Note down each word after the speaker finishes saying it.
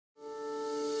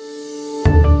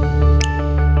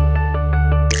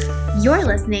You're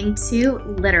listening to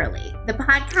Literally, the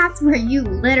podcast where you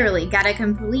literally get a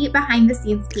complete behind the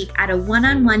scenes peek at a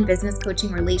one-on-one business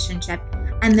coaching relationship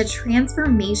and the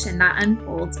transformation that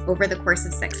unfolds over the course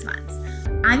of 6 months.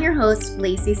 I'm your host,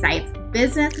 Lacey Seitz,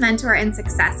 business mentor and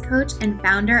success coach and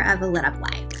founder of A Lit Up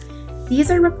Life.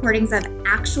 These are recordings of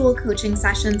actual coaching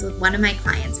sessions with one of my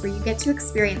clients where you get to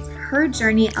experience her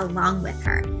journey along with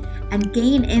her and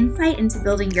gain insight into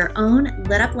building your own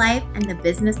lit up life and the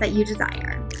business that you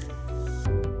desire.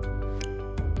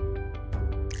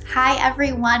 Hi,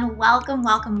 everyone.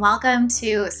 Welcome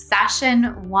to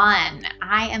session 1.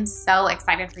 I am so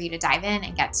excited for you to dive in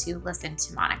and get to listen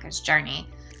to Monica's journey.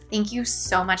 Thank you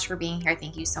so much for being here.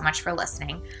 Thank you so much for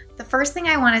listening. The first thing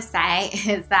I want to say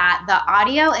is that the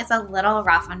audio is a little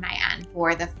rough on my end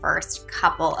for the first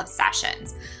couple of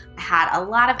sessions. I had a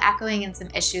lot of echoing and some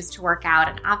issues to work out,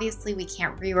 and obviously we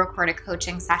can't re-record a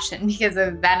coaching session because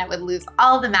then it would lose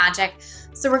all the magic.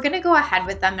 So we're going to go ahead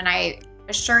with them, and I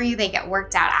assure you they get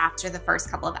worked out after the first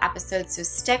couple of episodes, so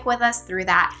stick with us through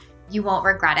that. You won't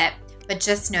regret it, but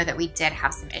just know that we did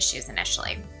have some issues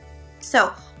initially.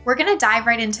 So we're going to dive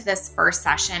right into this first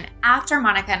session after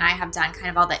Monica and I have done kind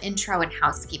of all the intro and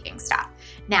housekeeping stuff.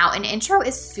 Now, an intro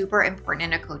is super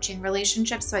important in a coaching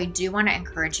relationship, so I do want to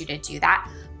encourage you to do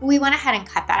that. But we went ahead and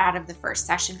cut that out of the first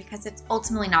session because it's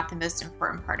ultimately not the most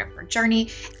important part of her journey,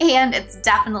 and it's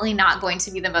definitely not going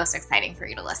to be the most exciting for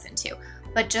you to listen to.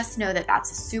 But just know that that's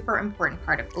a super important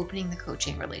part of opening the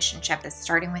coaching relationship, is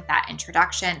starting with that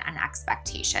introduction and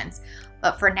expectations.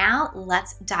 But for now,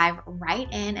 let's dive right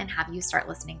in and have you start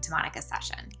listening to Monica's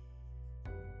session.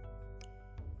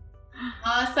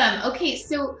 Awesome. Okay,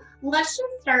 so let's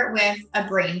just start with a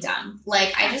brain dump.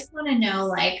 I just want to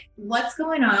know, what's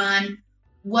going on?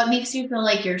 What makes you feel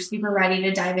like you're super ready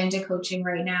to dive into coaching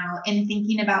right now? And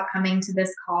thinking about coming to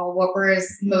this call, what was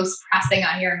most pressing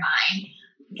on your mind?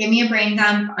 Give me a brain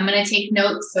dump. I'm going to take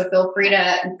notes, so feel free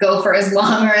to go for as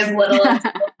long or as little as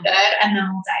feels good, and then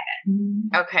we'll dive in.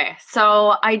 Okay.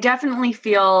 So I definitely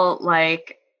feel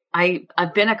like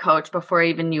I've been a coach before I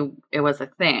even knew it was a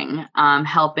thing,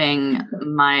 helping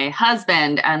my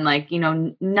husband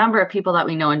and number of people that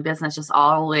we know in business, just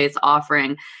always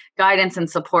offering guidance and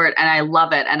support. And I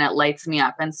love it. And it lights me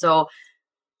up. And so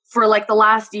for the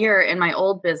last year in my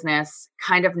old business,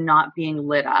 kind of not being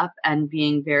lit up and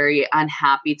being very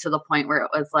unhappy to the point where it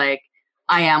was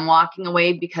I am walking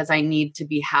away because I need to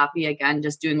be happy again,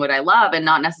 just doing what I love, and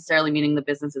not necessarily meaning the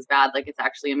business is bad. It's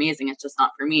actually amazing. It's just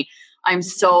not for me. I'm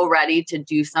so ready to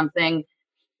do something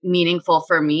meaningful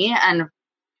for me, and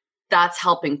that's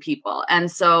helping people.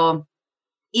 And so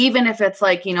even if it's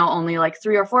only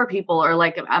 3 or 4 people, or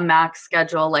a max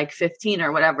schedule, 15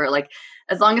 or whatever,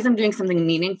 as long as I'm doing something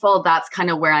meaningful, that's kind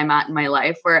of where I'm at in my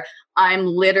life, where I'm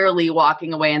literally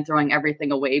walking away and throwing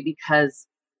everything away because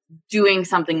doing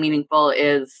something meaningful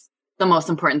is the most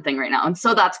important thing right now. And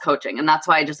so that's coaching. And that's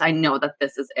why I know that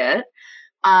this is it.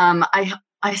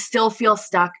 I still feel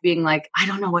stuck being I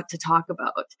don't know what to talk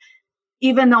about,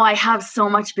 even though I have so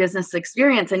much business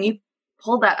experience. And you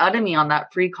pulled that out of me on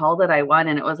that free call that I won.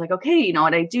 And it was okay, you know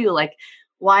what I do?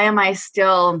 Why am I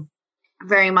still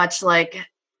very much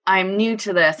I'm new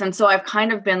to this? And so I've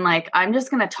kind of been I'm just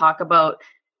going to talk about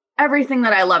everything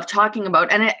that I love talking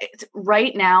about. And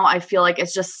right now I feel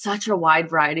it's just such a wide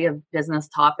variety of business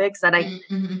topics that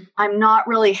I'm not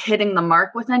really hitting the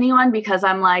mark with anyone, because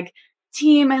I'm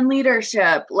team and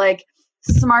leadership,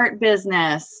 smart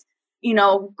business,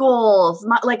 goals,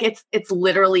 it's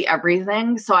literally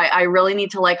everything. So I really need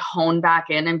to hone back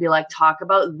in and be talk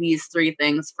about these 3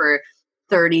 things for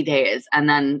 30 days. And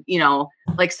then,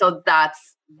 so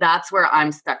that's where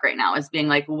I'm stuck right now, is being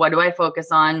what do I focus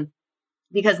on?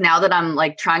 Because now that I'm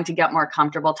trying to get more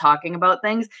comfortable talking about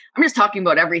things, I'm just talking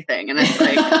about everything. And it's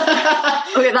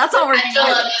okay, that's all we're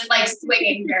doing. Is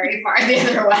swinging very far the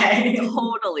other way.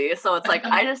 Totally. So it's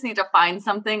I just need to find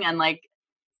something and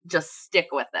just stick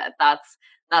with it.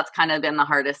 That's kind of been the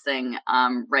hardest thing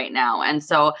right now. And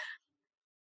so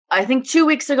I think 2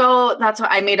 weeks ago, that's why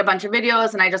I made a bunch of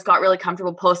videos, and I just got really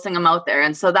comfortable posting them out there.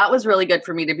 And so that was really good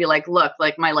for me to be look,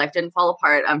 my life didn't fall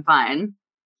apart. I'm fine.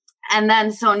 And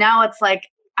then, so now it's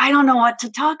I don't know what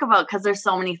to talk about because there's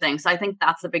so many things. So I think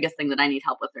that's the biggest thing that I need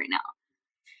help with right now.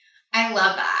 I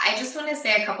love that. I just want to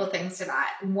say a couple things to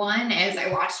that. One is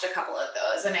I watched a couple of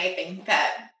those, and I think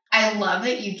that I love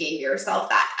that you gave yourself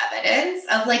that evidence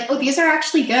of oh, these are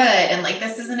actually good. And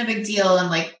this isn't a big deal.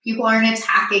 And people aren't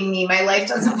attacking me. My life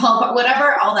doesn't fall apart.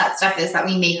 Whatever all that stuff is that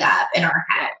we make up in our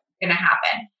head going to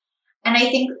happen. And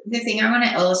I think the thing I want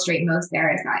to illustrate most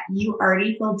there is that you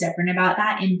already feel different about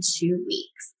that in 2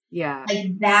 weeks. Yeah.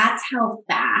 Like that's how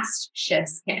fast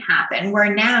shifts can happen.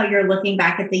 Where now you're looking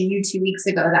back at the you 2 weeks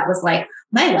ago that was like,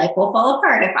 my life will fall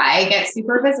apart if I get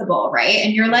super visible, right?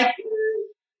 And you're like,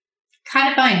 kind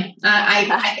of fine.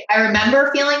 I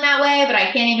remember feeling that way, but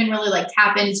I can't even really like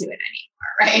tap into it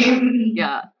anymore, right?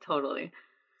 Yeah, totally.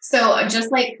 So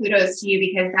just like kudos to you,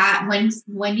 because that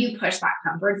when you push that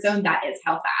comfort zone, that is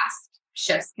how fast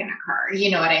shifts can occur.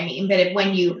 You know what I mean? But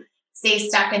when you stay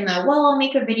stuck in the, well, I'll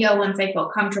make a video once I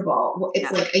feel comfortable,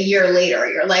 it's like a year later,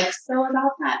 you're like, so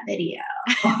about that video.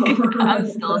 I'm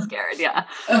still scared. Yeah.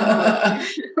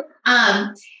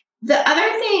 The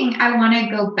other thing I want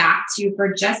to go back to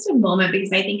for just a moment,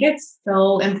 because I think it's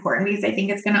so important, because I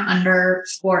think it's going to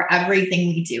underscore everything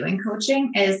we do in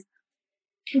coaching, is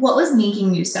what was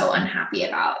making you so unhappy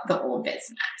about the old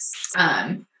business?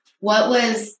 What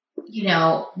was,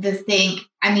 the thing,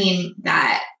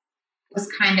 that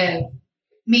was kind of,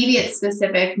 maybe it's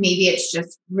specific, maybe it's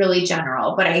just really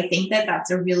general, but I think that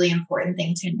that's a really important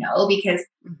thing to know, because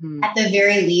at the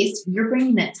very least, you're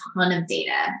bringing a ton of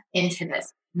data into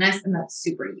this business, and that's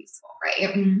super useful,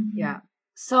 right? Yeah.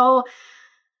 So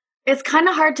it's kind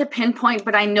of hard to pinpoint,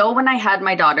 but I know when I had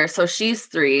my daughter, so she's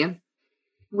 3,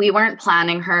 we weren't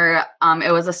planning her.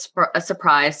 It was a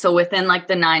surprise. So within like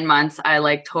the 9 months, I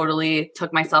like totally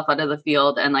took myself out of the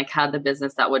field and like had the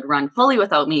business that would run fully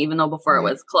without me, even though before it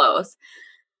was close.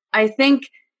 I think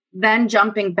then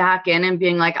jumping back in and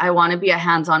being like, I want to be a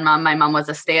hands-on mom. My mom was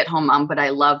a stay-at-home mom, but I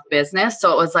love business.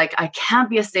 So it was like, I can't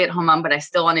be a stay-at-home mom, but I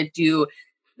still want to do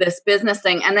this business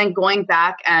thing. And then going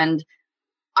back, and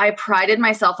I prided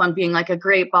myself on being like a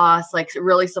great boss, like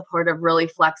really supportive, really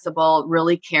flexible,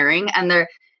 really caring. And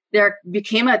there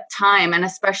became a time, and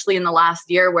especially in the last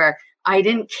year, where I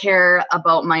didn't care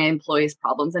about my employees'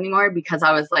 problems anymore, because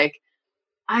I was like,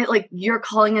 you're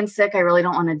calling in sick. I really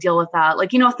don't want to deal with that.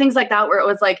 Like, things like that, where it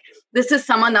was like, this is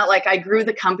someone that like I grew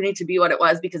the company to be what it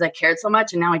was because I cared so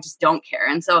much, and now I just don't care.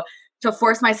 And so to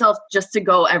force myself just to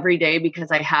go every day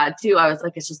because I had to, I was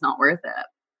like, it's just not worth it.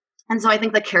 And so I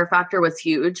think the care factor was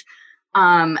huge.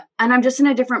 And I'm just in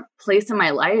a different place in my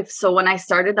life. So when I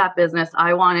started that business,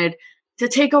 I wanted to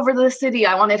take over the city.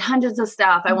 I wanted hundreds of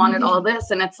staff. I wanted all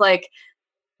this. And it's like,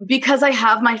 because I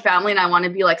have my family and I want to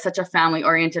be like such a family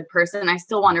oriented person, I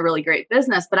still want a really great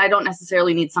business, but I don't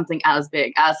necessarily need something as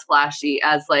big, as flashy,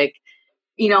 as like,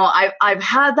 I've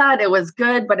had that. It was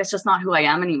good, but it's just not who I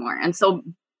am anymore. And so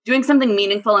doing something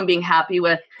meaningful and being happy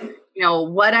with,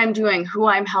 what I'm doing, who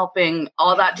I'm helping,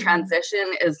 all that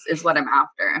transition is what I'm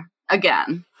after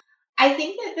again. I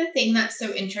think that the thing that's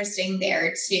so interesting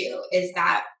there too is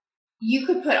that you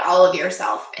could put all of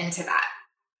yourself into that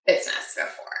business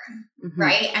before,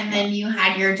 right? And then you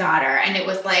had your daughter, and it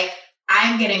was like,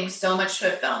 I'm getting so much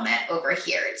fulfillment over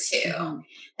here too.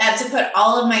 That to put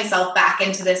all of myself back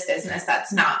into this business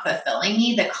that's not fulfilling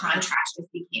me, the contrast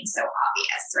just became so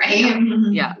obvious,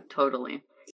 right? Yeah, totally.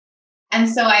 And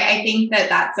so I think that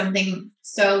that's something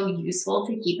so useful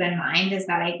to keep in mind, is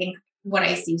that I think what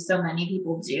I see so many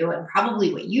people do, and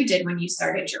probably what you did when you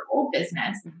started your old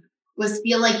business, was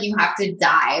feel like you have to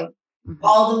dive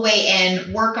all the way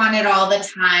in, work on it all the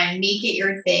time, make it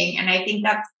your thing. And I think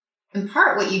that's in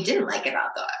part what you didn't like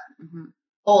about the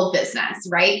old business,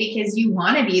 right? Because you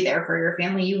want to be there for your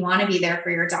family. You want to be there for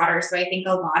your daughter. So I think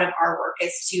a lot of our work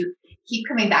is to keep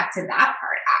coming back to that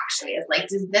part, actually, is like,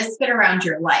 does this fit around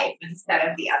your life instead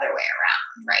of the other way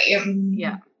around, right?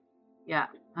 Yeah. Yeah,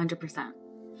 100%.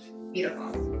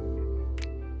 Beautiful.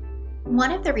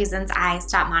 One of the reasons I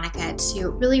stopped Monica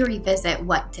to really revisit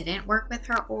what didn't work with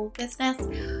her old business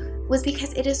was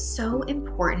because it is so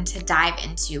important to dive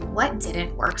into what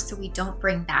didn't work so we don't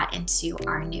bring that into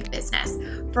our new business.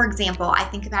 For example, I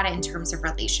think about it in terms of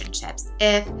relationships.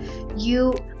 If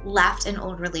you left an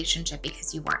old relationship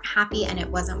because you weren't happy and it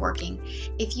wasn't working,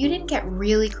 if you didn't get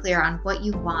really clear on what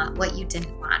you want, what you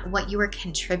didn't want, what you were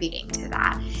contributing to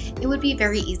that, it would be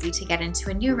very easy to get into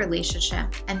a new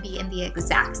relationship and be in the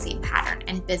exact same pattern.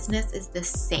 And business is the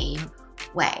same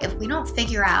way. If we don't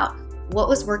figure out what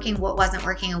was working, what wasn't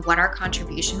working, and what our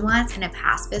contribution was in a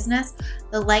past business,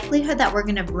 the likelihood that we're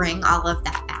going to bring all of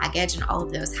that baggage and all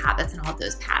of those habits and all of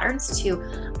those patterns to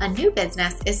a new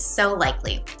business is so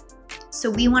likely.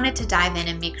 So we wanted to dive in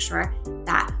and make sure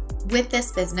that with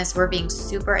this business, we're being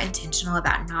super intentional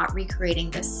about not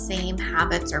recreating the same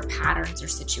habits or patterns or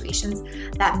situations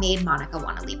that made Monica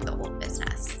want to leave the old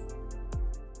business.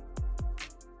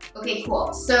 Okay,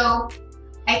 cool. So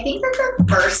I think that the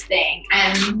first thing,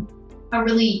 and a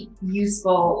really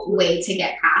useful way to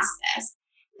get past this,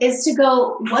 is to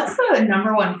go, what's the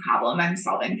number one problem I'm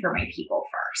solving for my people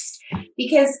first?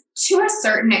 Because to a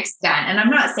certain extent, and I'm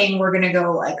not saying we're going to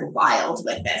go like wild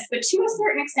with this, but to a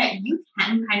certain extent, you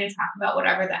can kind of talk about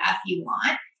whatever the F you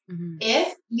want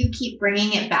if you keep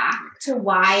bringing it back to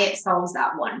why it solves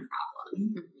that one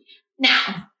problem.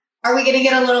 Now, are we going to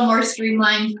get a little more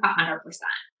streamlined? 100%.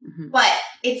 But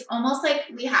it's almost like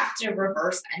we have to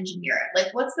reverse engineer it.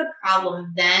 Like, what's the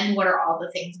problem then? What are all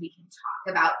the things we can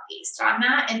talk about based on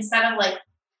that? Instead of like,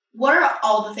 what are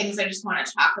all the things I just want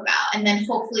to talk about? And then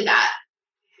hopefully that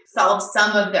solves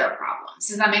some of their problems.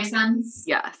 Does that make sense?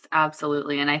 Yes,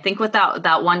 absolutely. And I think with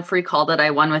that one free call that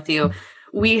I won with you,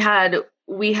 we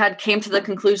had came to the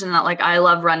conclusion that like I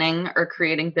love running or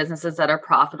creating businesses that are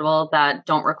profitable, that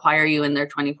don't require you in there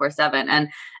 24/7.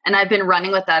 And I've been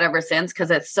running with that ever since,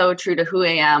 because it's so true to who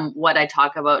I am, what I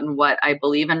talk about, and what I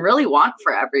believe and really want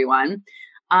for everyone.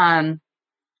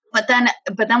 But then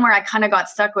where I kind of got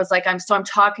stuck was like, I'm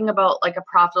talking about like a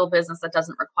profitable business that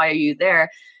doesn't require you there.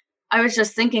 I was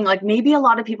just thinking like, maybe a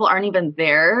lot of people aren't even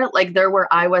there, like there where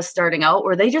I was starting out,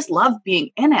 or they just love being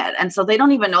in it. And so they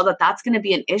don't even know that that's going to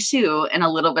be an issue in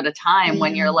a little bit of time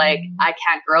when you're like, I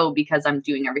can't grow because I'm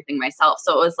doing everything myself.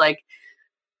 So it was like,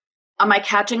 am I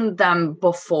catching them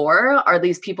before? Are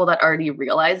these people that already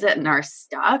realize it and are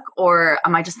stuck? Or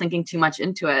am I just thinking too much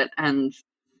into it and,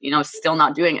 still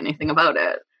not doing anything about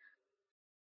it?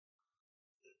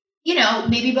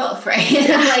 Maybe both, right?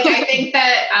 Like, I think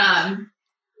that,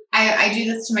 I do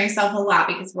this to myself a lot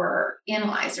because we're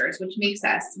analyzers, which makes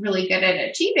us really good at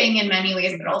achieving in many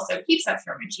ways, but also keeps us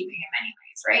from achieving in many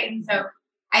ways, right? And so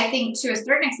I think to a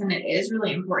certain extent, it is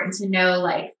really important to know,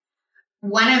 like,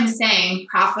 when I'm saying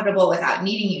profitable without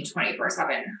needing you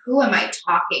 24/7, who am I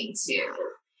talking to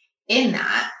in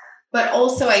that? But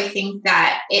also I think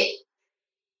that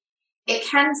it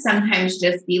can sometimes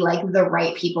just be like the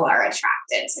right people are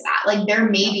attracted to that. Like, there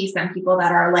may be some people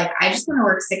that are like, I just want to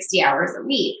work 60 hours a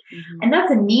week. And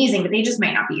that's amazing, but they just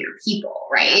might not be your people,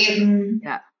 right?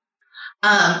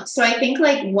 Yeah. So I think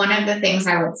like one of the things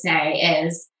I would say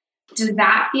is, does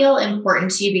that feel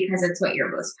important to you because it's what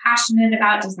you're most passionate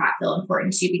about? Does that feel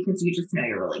important to you because you just know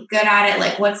you're really good at it?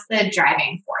 Like, what's the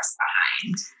driving force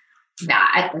behind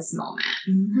that at this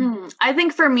moment? I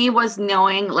think for me was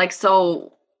knowing, like,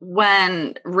 so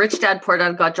when Rich Dad Poor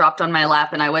Dad got dropped on my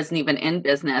lap and I wasn't even in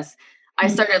business, I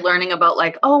started learning about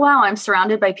like, oh, wow, I'm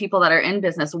surrounded by people that are in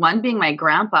business. One being my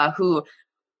grandpa, who,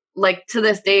 like, to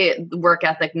this day, work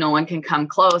ethic, no one can come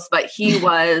close, but he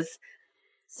was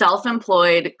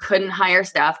self-employed, couldn't hire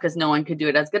staff because no one could do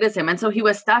it as good as him. And so he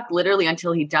was stuck literally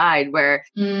until he died, where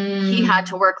he had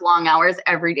to work long hours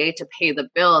every day to pay the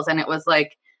bills. And it was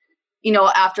like,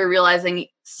 after realizing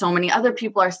so many other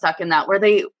people are stuck in that, where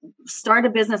they start a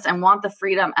business and want the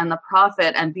freedom and the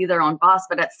profit and be their own boss.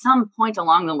 But at some point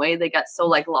along the way, they get so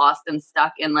like lost and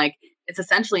stuck in like, it's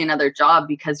essentially another job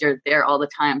because you're there all the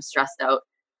time, stressed out,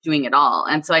 doing it all.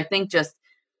 And so I think just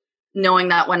knowing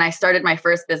that when I started my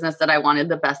first business, that I wanted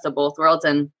the best of both worlds.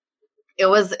 And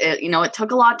it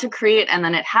took a lot to create, and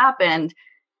then it happened.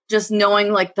 Just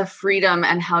knowing like the freedom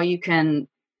and how you can,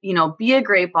 be a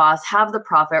great boss, have the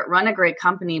profit, run a great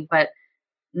company, but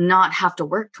not have to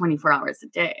work 24 hours a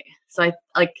day. So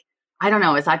I don't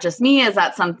know. Is that just me? Is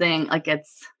that something like I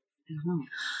don't know.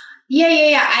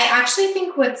 Yeah. I actually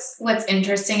think what's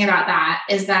interesting about that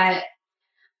is that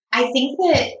I think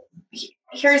that,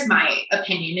 here's my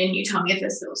opinion, and you tell me if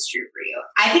this feels true for you.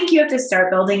 I think you have to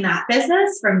start building that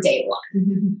business from day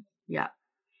one. Yeah.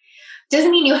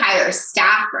 Doesn't mean you hire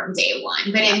staff from day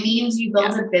one, but it means you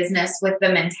build a business with the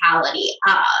mentality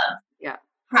of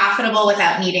profitable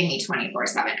without needing me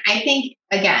 24/7. I think,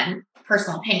 again,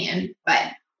 personal opinion,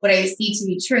 but what I see to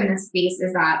be true in this space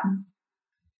is that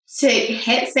to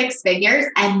hit 6 figures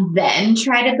and then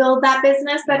try to build that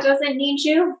business that doesn't need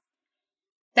you,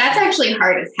 that's actually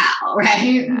hard as hell, right?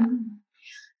 Yeah.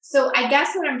 So I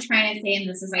guess what I'm trying to say in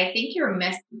this is, I think your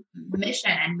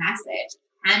mission and message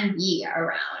can be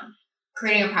around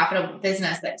creating a profitable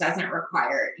business that doesn't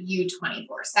require you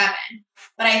 24/7.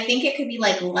 But I think it could be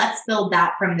like, let's build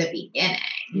that from the beginning.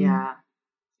 Yeah.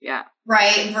 Yeah.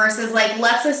 Right? Versus like,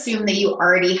 let's assume that you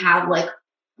already have like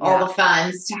all the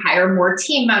funds to hire more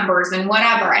team members and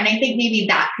whatever. And I think maybe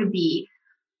that could be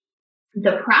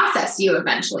the process you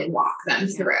eventually walk them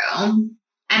through. And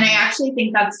I actually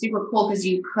think that's super cool, because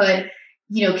you could,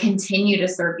 continue to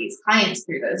serve these clients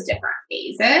through those different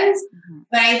phases.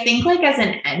 But I think like as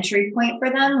an entry point for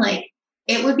them, like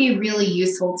it would be really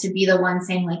useful to be the one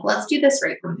saying like, let's do this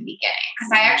right from the beginning.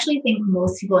 Because I actually think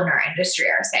most people in our industry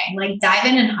are saying like, dive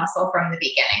in and hustle from the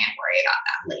beginning and worry about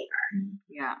that later.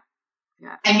 Yeah.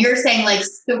 Yeah. And you're saying like,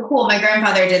 so cool, my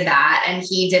grandfather did that and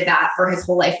he did that for his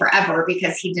whole life forever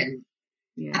because he didn't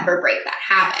ever break that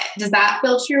habit. Does that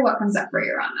feel true? What comes up for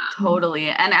you on that? Totally.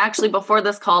 And actually before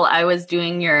this call, I was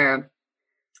doing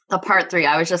the part 3.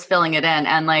 I was just filling it in.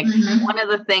 And like one of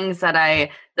the things that I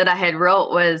had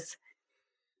wrote was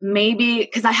maybe,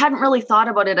 because I hadn't really thought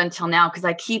about it until now, because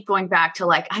I keep going back to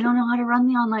like, I don't know how to run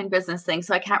the online business thing.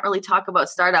 So I can't really talk about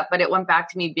startup, but it went back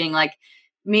to me being like,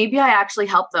 maybe I actually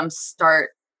helped them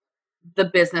start the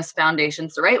business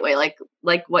foundations the right way. Like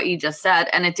what you just said.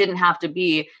 And it didn't have to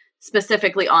be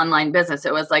specifically online business.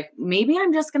 It was like, maybe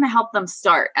I'm just going to help them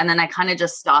start. And then I kind of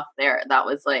just stopped there. That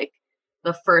was like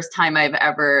the first time I've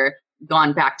ever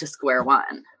gone back to square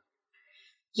one.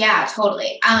 Yeah,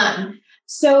 totally.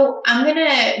 So I'm going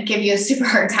to give you a super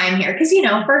hard time here because,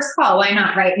 first call, why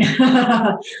not right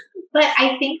now? But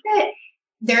I think that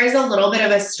there is a little bit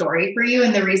of a story for you.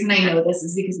 And the reason I know this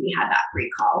is because we had that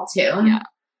free call too. Yeah.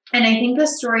 And I think the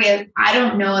story is, I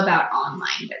don't know about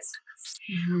online business.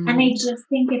 Mm-hmm. And I just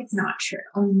think it's not true.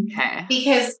 Okay.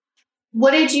 Because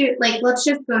what did you, let's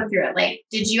just go through it. Like,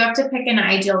 did you have to pick an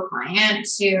ideal client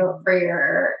for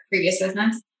your previous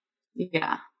business?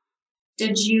 Yeah.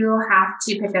 Did you have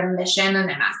to pick a mission and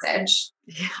a message?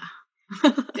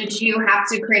 Yeah. Did you have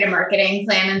to create a marketing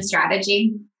plan and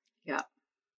strategy? Yeah.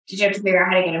 Did you have to figure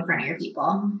out how to get in front of your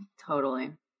people?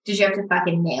 Totally. Did you have to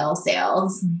fucking nail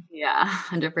sales? Yeah,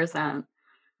 100%.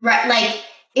 Right.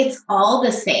 It's all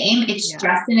the same. It's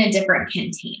just in a different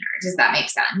container. Does that make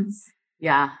sense?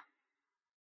 Yeah.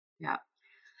 Yeah.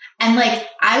 And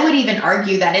I would even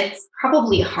argue that it's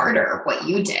probably harder what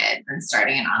you did than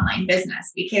starting an online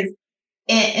business, because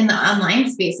in the online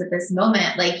space at this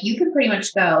moment, you can pretty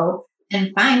much go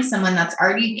and find someone that's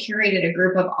already curated a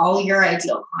group of all your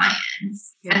ideal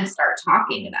clients and start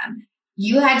talking to them.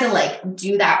 You had to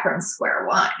do that from square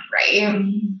one,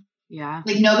 right? Yeah.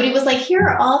 Nobody was here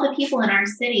are all the people in our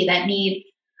city that need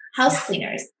house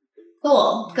cleaners.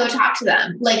 Cool. Go talk to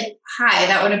them. Hi,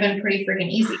 that would have been pretty freaking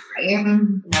easy, right?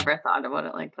 Never thought about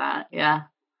it like that. Yeah.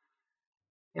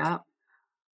 Yeah.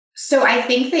 So I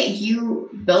think that you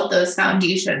built those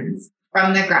foundations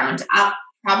from the ground up,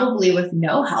 probably with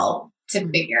no help to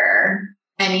figure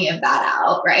any of that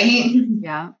out, right?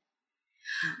 Yeah.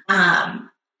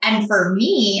 And for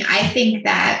me, I think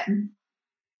that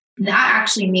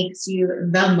actually makes you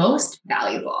the most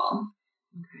valuable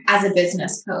as a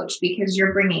business coach, because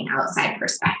you're bringing outside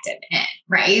perspective in,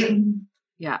 right?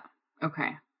 Yeah.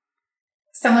 Okay.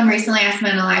 Someone recently asked me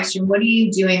in a live stream, what are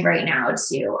you doing right now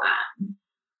to,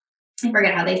 I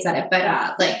forget how they said it,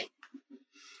 but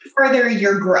further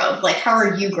your growth? How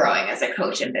are you growing as a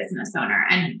coach and business owner?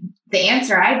 And the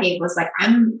answer I gave was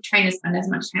I'm trying to spend as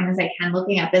much time as I can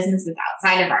looking at businesses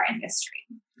outside of our industry.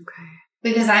 Okay.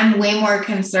 Because I'm way more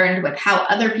concerned with how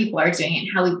other people are doing it and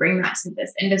how we bring that to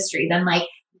this industry than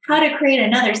how to create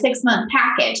another 6-month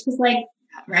package. Because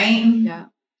right? Yeah.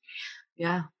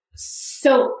 Yeah.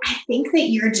 So I think that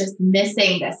you're just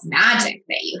missing this magic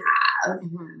that you have.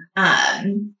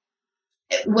 Mm-hmm.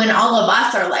 When all of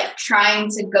us are trying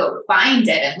to go find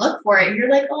it and look for it, you're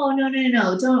oh,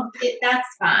 no, don't, that's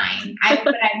fine. I've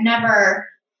never,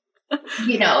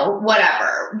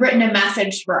 whatever, written a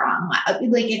message for online.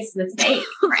 It's the same,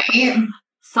 right?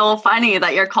 So funny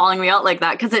that you're calling me out like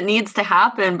that, because it needs to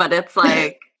happen, but it's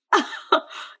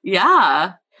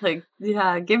yeah.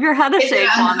 Give your head a shake. Is it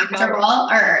uncomfortable,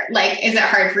 or is it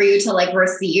hard for you to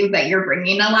receive that you're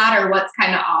bringing a lot, or what's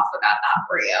kind of off about that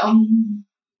for you?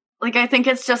 I think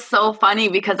it's just so funny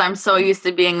because I'm so used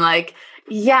to being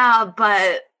yeah,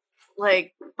 but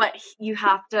you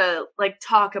have to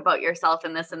talk about yourself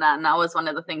and this and that. And that was one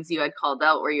of the things you had called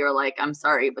out where you're I'm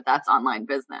sorry, but that's online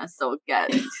business. So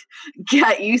get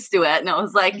used to it. And it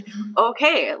was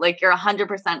okay, you're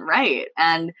 100% right.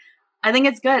 And I think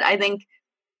it's good. I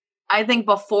think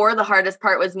before, the hardest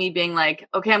part was me being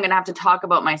okay, I'm going to have to talk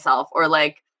about myself, or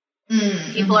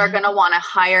people are going to want to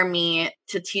hire me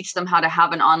to teach them how to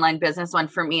have an online business, when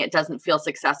for me, it doesn't feel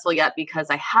successful yet because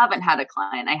I haven't had a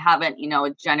client. I haven't,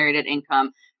 generated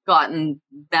income, gotten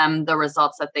them the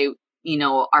results that they,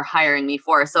 are hiring me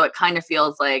for. So it kind of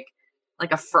feels like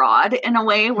a fraud in a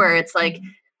way, where it's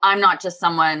I'm not just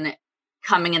someone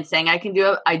coming and saying I can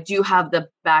do it. I do have the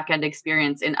back end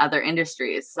experience in other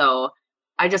industries. So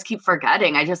I just keep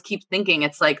forgetting. I just keep thinking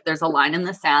it's there's a line in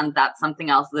the sand. That's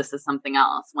something else. This is something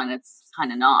else, when it's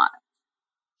kind of not.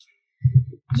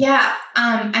 Yeah.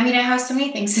 I have so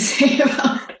many things to say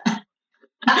about that.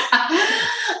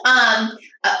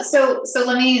 So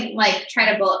let me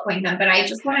try to bullet point them, but I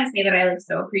just want to say that I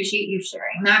so appreciate you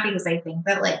sharing that, because I think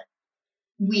that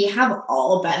we have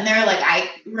all been there. I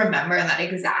remember that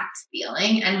exact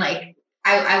feeling. And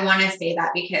I want to say that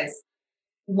because,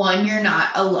 one, you're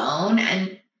not alone.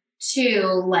 And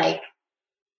two,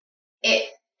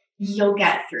 you'll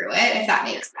get through it, if that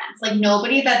makes sense. Like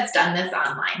nobody that's done this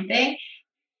online thing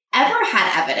ever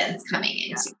had evidence coming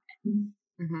into it.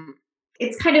 Mm-hmm.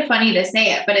 It's kind of funny to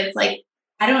say it, but it's like,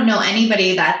 I don't know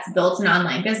anybody that's built an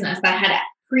online business that had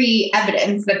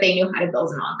pre-evidence that they knew how to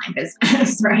build an online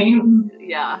business, right?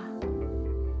 Yeah.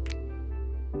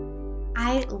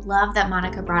 I love that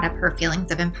Monica brought up her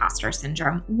feelings of imposter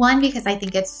syndrome. One, because I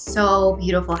think it's so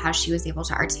beautiful how she was able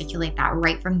to articulate that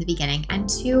right from the beginning. And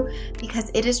two,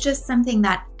 because it is just something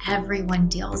that everyone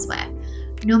deals with.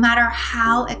 No matter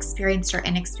how experienced or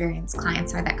inexperienced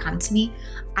clients are that come to me,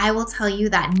 I will tell you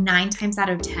that 9 times out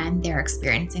of 10, they're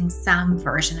experiencing some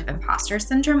version of imposter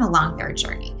syndrome along their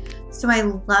journey. So I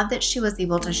love that she was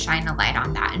able to shine a light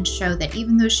on that and show that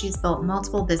even though she's built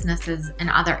multiple businesses in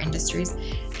other industries,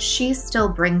 she still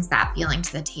brings that feeling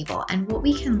to the table. And what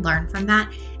we can learn from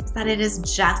that is that it is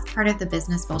just part of the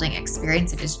business building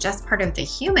experience. It is just part of the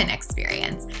human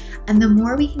experience. And the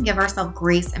more we can give ourselves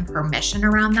grace and permission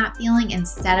around that feeling,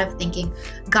 instead of thinking,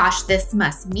 gosh, this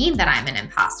must mean that I'm an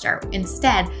imposter.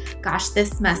 Instead, gosh,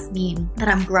 this must mean that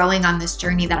I'm growing on this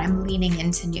journey, that I'm leaning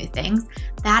into new things.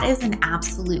 That is an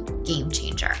absolute game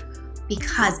changer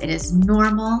because it is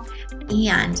normal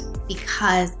and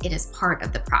because it is part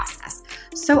of the process.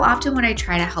 So often what I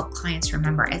try to help clients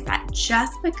remember is that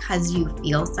just because you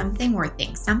feel something or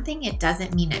think something, it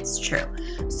doesn't mean it's true.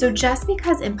 So just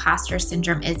because imposter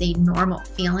syndrome is a normal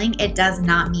feeling, it does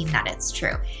not mean that it's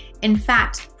true. In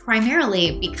fact,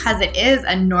 primarily because it is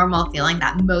a normal feeling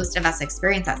that most of us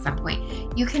experience at some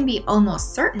point, you can be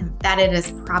almost certain that it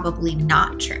is probably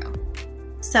not true.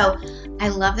 So I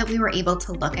love that we were able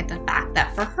to look at the fact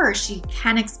that for her, she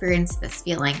can experience this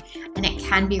feeling and it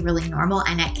can be really normal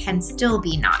and it can still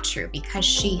be not true because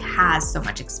she has so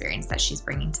much experience that she's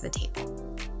bringing to the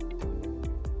table.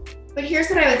 But here's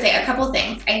what I would say, a couple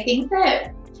things. I think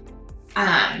that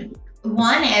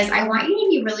one is I want you to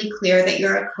be really clear that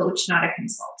you're a coach, not a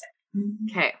consultant.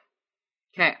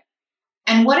 Okay.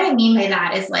 And what I mean by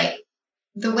that is like,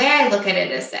 the way I look at it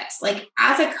is this, like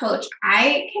as a coach,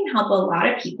 I can help a lot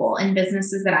of people in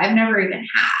businesses that I've never even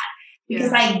had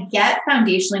because I get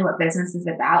foundationally what business is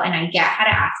about and I get how to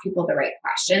ask people the right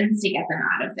questions to get them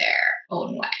out of their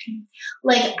own way.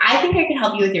 Like, I think I could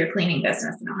help you with your cleaning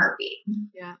business in a heartbeat.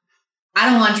 Yeah. I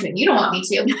don't want to, and you don't want me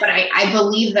to, but I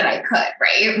believe that I could,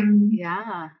 right?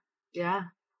 Yeah.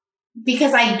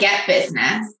 Because I get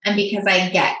business and because I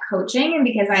get coaching and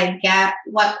because I get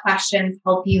what questions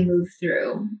help you move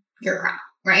through your crap,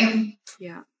 right?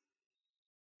 Yeah.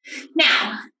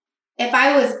 Now, if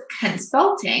I was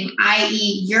consulting,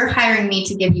 i.e. you're hiring me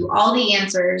to give you all the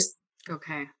answers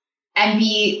and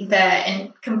be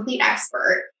the complete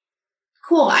expert,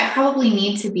 cool, I probably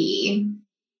need to be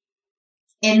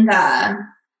in the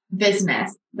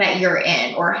business that you're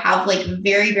in or have like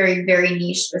very, very, very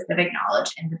niche specific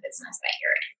knowledge in the business that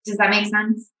you're in. Does that make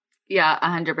sense? Yeah,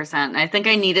 100%. I think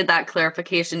I needed that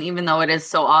clarification, even though it is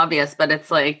so obvious, but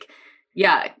it's like,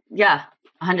 yeah,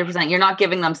 100%. You're not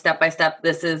giving them step by step.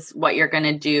 This is what you're going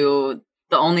to do.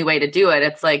 The only way to do it.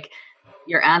 It's like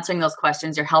you're answering those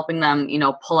questions. You're helping them,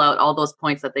 pull out all those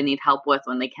points that they need help with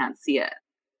when they can't see it.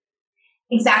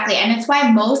 Exactly. And it's why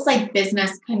most like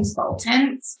business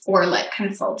consultants or like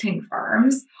consulting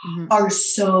firms are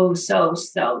so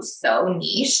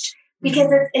niched because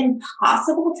it's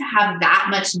impossible to have that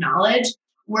much knowledge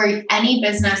where any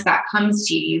business that comes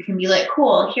to you, you can be like,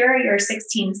 cool, here are your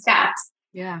 16 steps.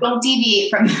 Yeah. Don't deviate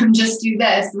from them. Just do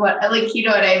this. What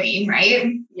I mean?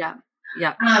 Right. Yeah.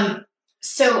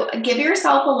 So give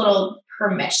yourself a little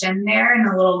permission there and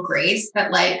a little grace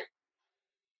that like,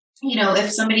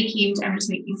 if somebody I'm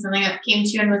just making something up, came to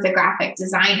you and was a graphic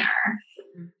designer,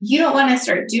 you don't want to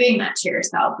start doing that to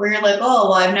yourself where you're like, oh,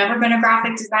 well, I've never been a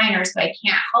graphic designer, so I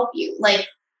can't help you. Like,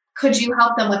 could you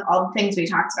help them with all the things we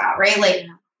talked about, right? Like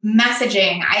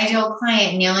messaging, ideal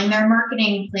client, nailing their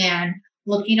marketing plan,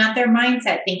 looking at their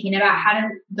mindset, thinking about how to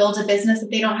build a business that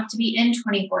they don't have to be in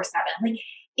 24/7. Like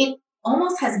it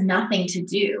almost has nothing to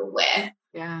do with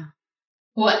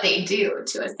what they do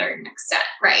to a certain extent,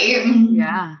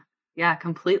 right? Yeah,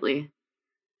 completely.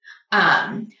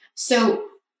 So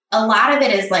a lot of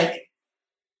it is like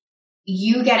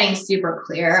you getting super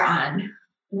clear on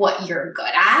what you're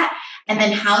good at and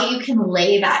then how you can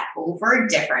lay that over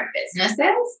different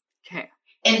businesses. Okay.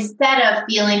 Instead of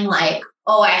feeling like,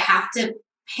 oh, I have to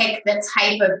pick the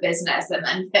type of business and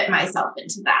then fit myself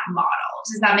into that model.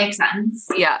 Does that make sense?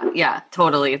 Yeah,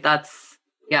 totally. That's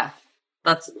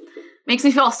makes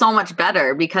me feel so much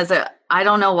better because I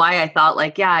don't know why I thought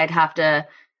like, I'd have to,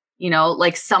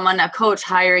 like a coach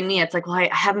hiring me, it's like, well, I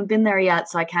haven't been there yet,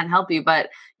 so I can't help you. But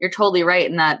you're totally right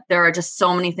in that there are just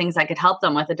so many things I could help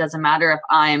them with. It doesn't matter if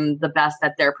I'm the best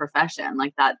at their profession.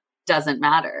 Like that doesn't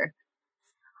matter.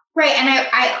 Right. And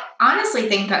I honestly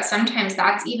think that sometimes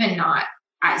that's even not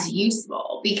as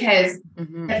useful, because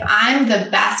if I'm the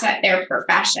best at their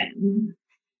profession,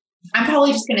 I'm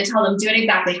probably just going to tell them, do it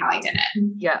exactly how I did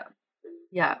it. Yeah.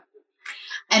 Yeah.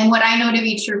 And what I know to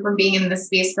be true from being in this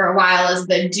space for a while is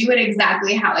the do it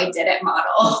exactly how I did it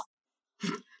model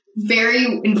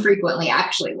very infrequently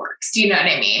actually works. Do you know what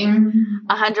I mean?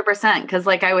 100%. Because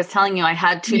like I was telling you, I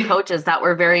had two coaches that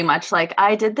were very much like,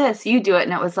 I did this, you do it.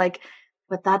 And it was like,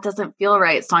 but that doesn't feel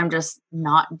right. So I'm just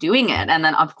not doing it. And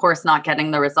then of course not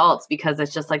getting the results, because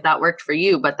it's just like, that worked for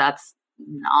you, but that's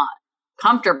not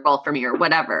comfortable for me or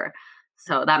whatever.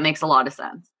 So that makes a lot of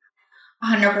sense.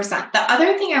 100%. The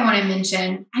other thing I want to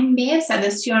mention, I may have said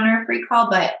this to you on our free call,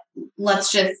 but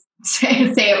let's just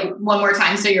say it one more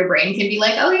time so your brain can be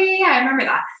like, oh yeah, I remember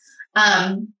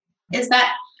that. Is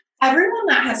that everyone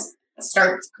that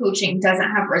starts coaching doesn't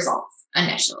have results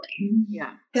initially. Yeah.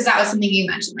 Because that was something you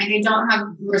mentioned. Like, they don't have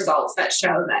results that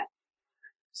show that.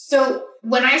 So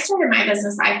when I started my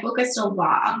business, I focused a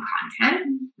lot on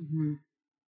content.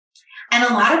 And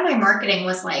a lot of my marketing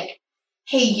was like,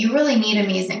 hey, you really need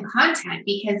amazing content,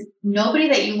 because nobody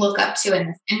that you look up to in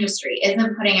this industry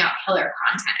isn't putting out killer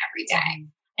content every day.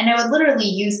 And I would literally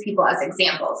use people as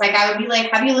examples. Like, I would be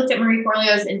like, have you looked at Marie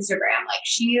Forleo's Instagram? Like,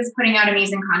 she is putting out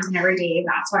amazing content every day.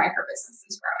 That's why her business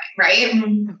is growing,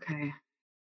 right? Okay.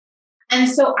 And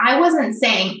so I wasn't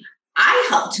saying I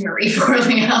helped Marie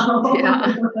Forleo,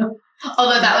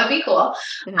 although that would be cool.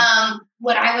 Yeah.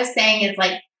 What I was saying is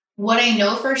like, what I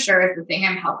know for sure is the thing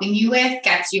I'm helping you with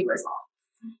gets you results.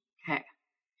 Okay.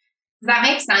 Does that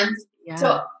make sense? Yeah.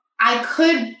 So I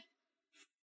could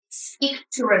speak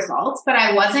to results, but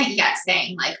I wasn't yet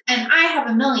saying like, and I have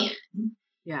 1 million.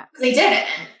 Yeah. They didn't.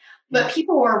 But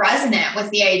people were resonant with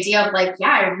the idea of like,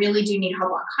 yeah, I really do need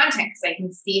help on content because I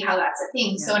can see how that's a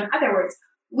thing. Yeah. So in other words,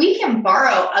 we can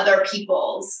borrow other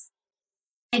people's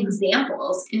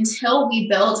examples until we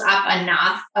build up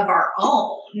enough of our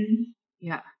own.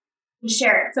 Yeah. To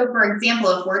share it. So for example,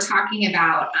 if we're talking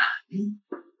about,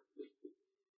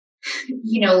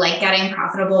 like getting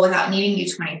profitable without needing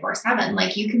you 24/7,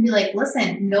 like you can be like,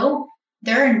 listen,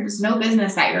 there is no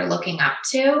business that you're looking up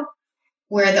to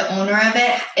where the owner of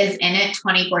it is in it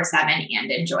 24/7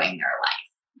 and enjoying their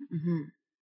life.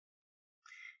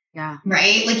 Yeah.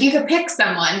 Right? Like you could pick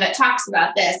someone that talks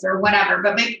about this or whatever.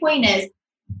 But my point is,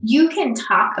 you can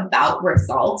talk about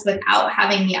results without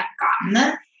having yet gotten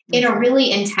them in a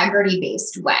really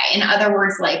integrity-based way. In other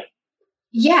words, like,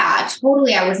 yeah,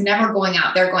 totally. I was never going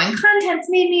out there going, content's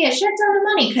made me a shit ton of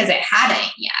money, because it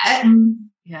hadn't yet.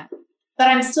 Yeah. But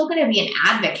I'm still going to be an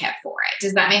advocate for it.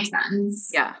 Does that make sense?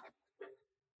 Yeah.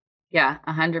 Yeah,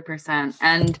 100%.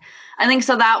 And I think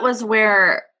so that was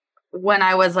where, when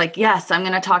I was like, yes, I'm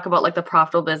going to talk about like the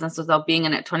profitable business without being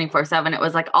in it 24/7. It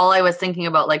was like, all I was thinking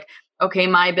about, like, okay,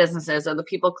 my businesses or the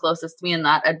people closest to me and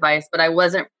that advice, but I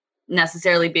wasn't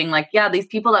necessarily being like, yeah, these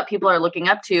people that people are looking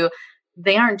up to,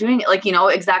 they aren't doing it. Like,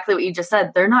 exactly what you just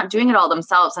said, they're not doing it all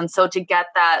themselves. And so to get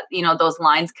that, those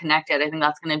lines connected, I think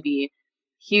that's going to be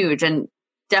huge and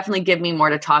definitely give me more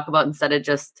to talk about instead of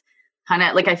just kind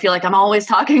of like, I feel like I'm always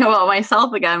talking about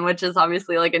myself again, which is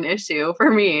obviously like an issue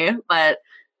for me, but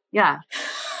yeah.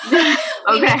 Okay.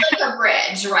 We need like a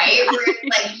bridge, right? Where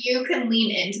it's like you can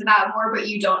lean into that more, but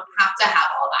you don't have to have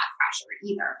all that pressure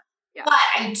either. Yeah. But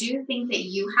I do think that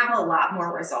you have a lot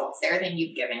more results there than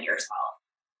you've given yourself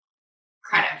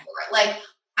credit for. Like,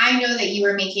 I know that you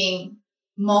were making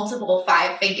multiple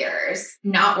 5 figures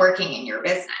not working in your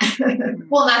business.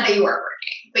 Well, not that you were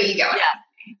working, but you get what I'm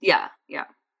saying. Yeah.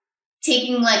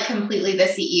 Taking like completely the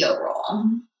CEO role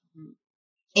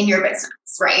in your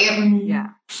business, right? Yeah.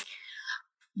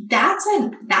 That's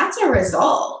a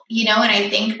result, and I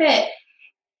think that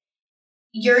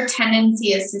your tendency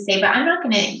is to say, but I'm not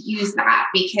going to use that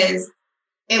because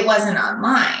it wasn't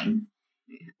online.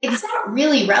 It's not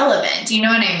really relevant. Do you know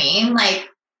what I mean? Like,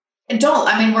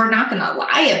 we're not going to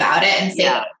lie about it and say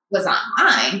that it was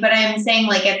online, but I'm saying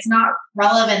like, it's not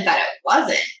relevant that it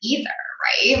wasn't either,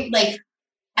 right? Like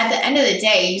at the end of the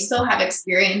day, you still have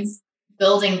experience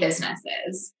building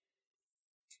businesses.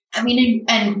 I mean,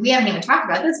 and we haven't even talked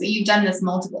about this, but you've done this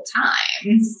multiple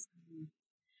times,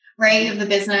 right? You have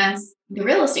the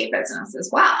real estate business as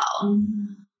well.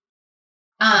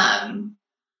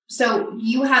 So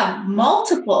you have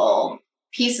multiple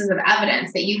pieces of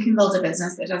evidence that you can build a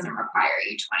business that doesn't require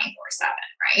you 24/7,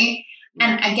 right?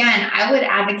 And again, I would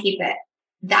advocate that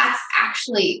that's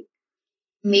actually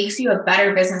makes you a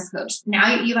better business coach.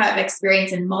 Now you have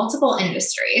experience in multiple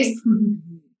industries.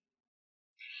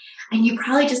 And you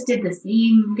probably just did the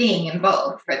same thing in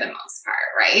both for the most part,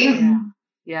 right?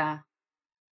 Yeah.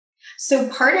 So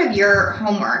part of your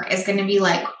homework is going to be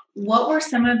like, what were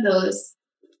some of those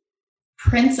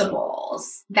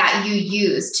principles that you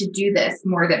use to do this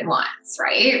more than once,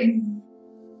 right?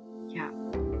 Yeah.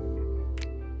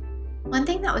 One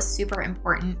thing that was super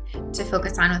important to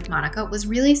focus on with Monica was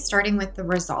really starting with the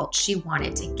result she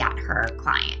wanted to get her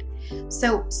client.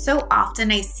 So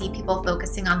often I see people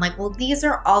focusing on like, well, these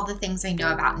are all the things I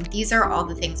know about and these are all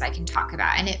the things I can talk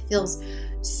about. And it feels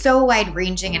so wide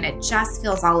ranging and it just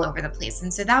feels all over the place.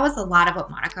 And so that was a lot of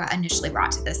what Monica initially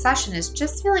brought to this session, is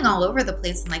just feeling all over the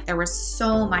place and like there was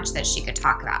so much that she could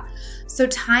talk about. So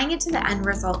tying it to the end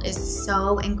result is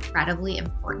so incredibly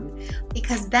important,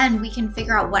 because then we can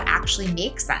figure out what actually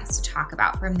makes sense to talk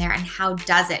about from there and how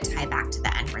does it tie back to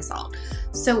the end result.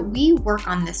 So we work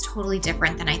on this totally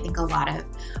different than I think a lot of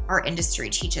our industry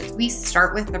teaches. We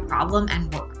start with the problem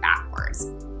and work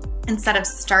backwards, instead of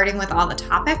starting with all the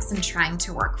topics and trying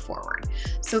to work forward.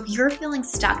 So if you're feeling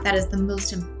stuck, that is the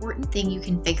most important thing you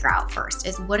can figure out first,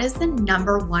 is what is the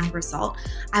number one result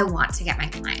I want to get my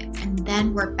clients, and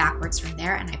then work backwards from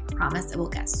there. And I promise it will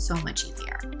get so much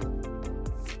easier.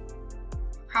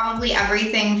 Probably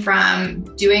everything from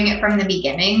doing it from the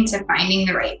beginning to finding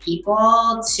the right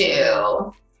people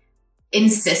to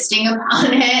insisting upon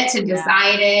it to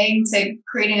deciding to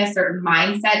creating a certain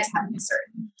mindset to having a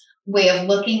certain way of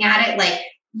looking at it. Like,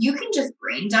 you can just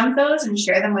brain dump those and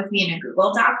share them with me in a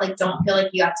Google Doc. Like, don't feel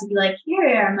like you have to be like, here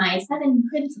are my 7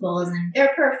 principles and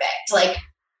they're perfect. Like,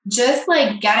 just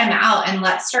like get them out and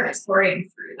let's start sorting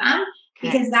through them,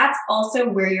 because that's also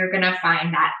where you're going to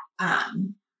find that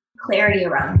clarity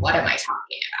around what am I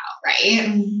talking about, right?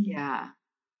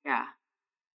 Yeah.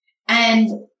 And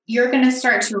you're going to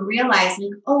start to realize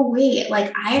like, oh, wait,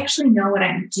 like I actually know what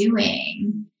I'm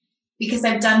doing because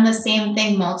I've done the same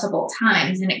thing multiple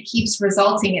times and it keeps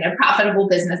resulting in a profitable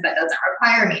business that doesn't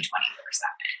require me 24/7,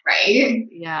 right?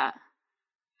 Yeah.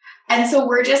 And so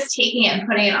we're just taking it and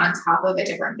putting it on top of a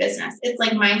different business. It's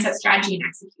like mindset, strategy, and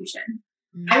execution.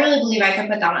 I really believe I could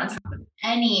put that on top of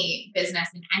any business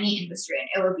in any industry and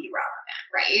it would be relevant,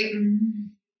 right?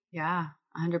 Yeah,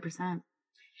 100%.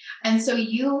 And so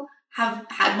you have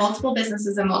had multiple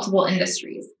businesses in multiple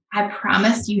industries. I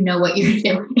promise you know what you're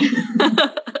doing.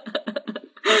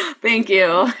 Thank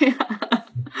you.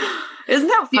 Isn't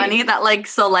that funny that like,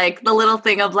 so like the little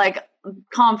thing of like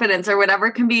confidence or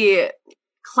whatever can be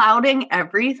clouding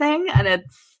everything, and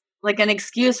it's like an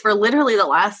excuse for literally the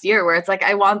last year where it's like,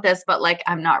 I want this, but like,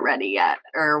 I'm not ready yet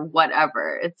or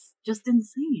whatever. It's just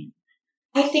insane.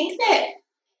 I think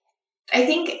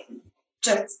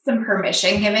just some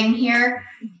permission giving here.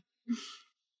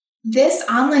 This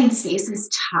online space is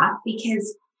tough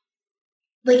because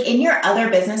like in your other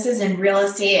businesses in real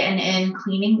estate and in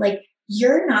cleaning, like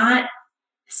you're not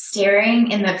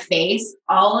staring in the face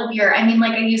all of your, I mean,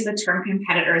 like I use the term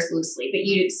competitors loosely, but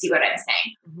you see what I'm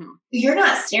saying. Mm-hmm. You're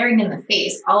not staring in the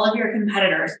face all of your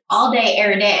competitors all day,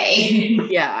 every day.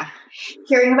 Yeah.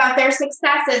 Hearing about their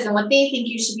successes and what they think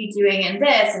you should be doing in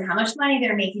this and how much money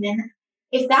they're making. And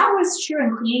if that was true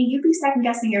in cleaning, you'd be second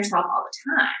guessing yourself all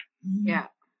the time. Yeah.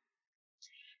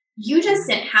 You just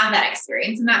didn't have that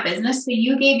experience in that business. So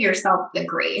you gave yourself the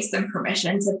grace and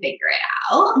permission to figure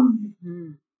it out.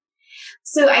 Mm-hmm.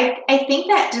 So I think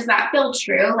that, does that feel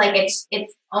true? Like it's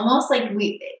almost like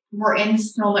we're in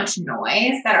so much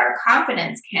noise that our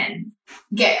confidence can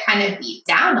get kind of beat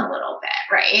down a little bit,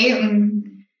 right?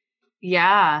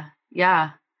 Yeah.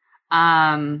 Yeah.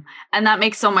 And that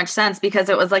makes so much sense because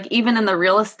it was like, even in the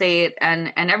real estate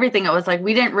and everything, it was like,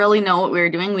 we didn't really know what we were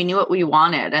doing. We knew what we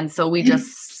wanted. And so we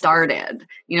just started,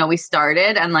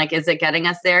 and like, is it getting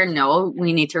us there? No,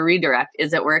 we need to redirect.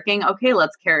 Is it working? Okay,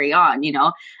 let's carry on,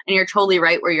 and you're totally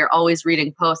right where you're always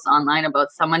reading posts online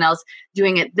about someone else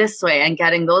doing it this way and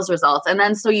getting those results. And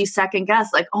then, so you second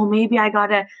guess like, oh, maybe I got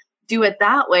to do it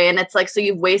that way. And it's like, so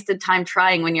you've wasted time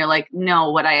trying when you're like,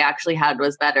 no, what I actually had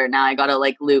was better. Now I got to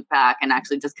like loop back and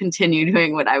actually just continue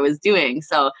doing what I was doing.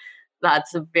 So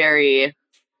that's very,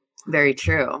 very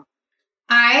true.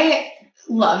 I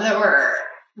love that we're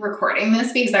recording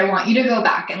this because I want you to go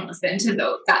back and listen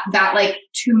to that like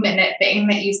 2-minute thing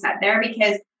that you said there,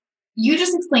 because you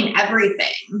just explained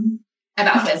everything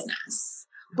about business,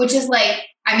 which is like,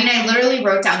 I mean, I literally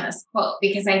wrote down this quote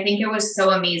because I think it was so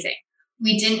amazing.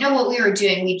 We didn't know what we were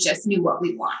doing. We just knew what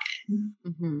we wanted.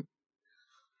 Mm-hmm.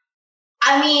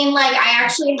 I mean, like, I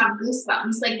actually have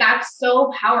goosebumps. Like, that's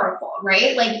so powerful,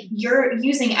 right? Like, you're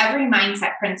using every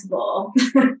mindset principle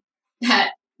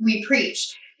that we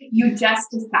preach. You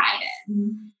just decided.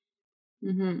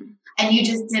 Mm-hmm. And you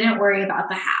just didn't worry about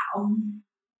the how.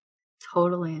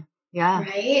 Totally. Yeah.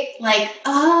 Right? Like,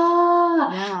 oh.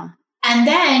 Yeah. And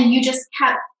then you just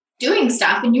kept doing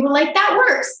stuff and you were like, that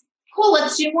works. Cool,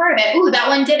 let's do more of it. Ooh, that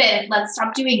one didn't. Let's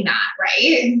stop doing that,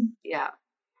 right? Yeah.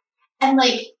 And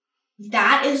like,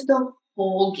 that is the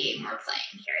whole game we're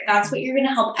playing here. That's what you're going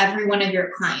to help every one of your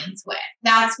clients with.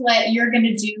 That's what you're going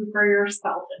to do for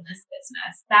yourself in this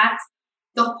business. That's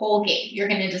the whole game. You're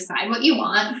going to decide what you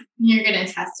want. You're going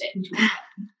to test it and tweak it.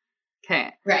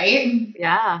 Okay. Right?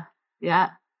 Yeah. Yeah.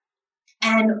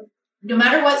 And no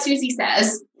matter what Susie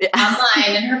says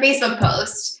online in her Facebook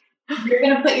post, you're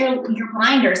going to put your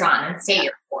blinders on and stay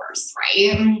your course,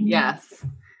 right? Yes.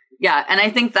 Yeah. And I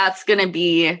think that's going to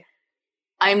be,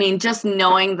 I mean, just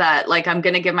knowing that, like, I'm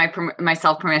going to give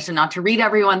myself permission not to read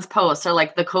everyone's posts or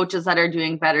like the coaches that are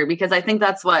doing better, because I think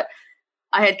that's what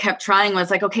I had kept trying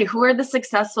was like, okay, who are the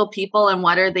successful people and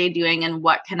what are they doing and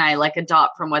what can I like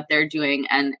adopt from what they're doing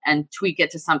and tweak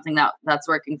it to something that's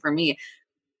working for me.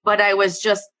 But I was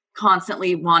just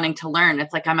constantly wanting to learn.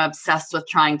 It's like I'm obsessed with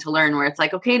trying to learn, where it's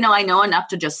like, okay, no, I know enough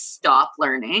to just stop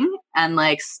learning and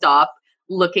like stop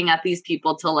looking at these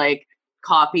people to like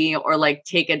copy or like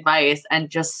take advice and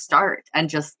just start and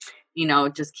just, you know,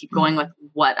 just keep going with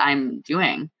what I'm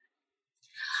doing.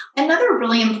 Another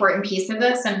really important piece of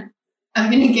this, and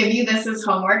I'm going to give you this as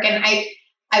homework, and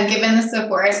I've given this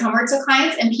before as homework to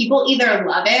clients, and people either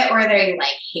love it or they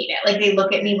like hate it. Like they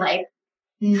look at me like,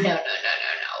 no.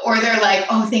 Or they're like,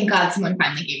 oh, thank God someone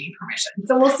finally gave me permission.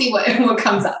 So we'll see what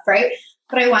comes up, right?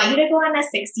 But I want you to go on a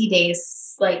 60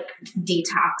 days like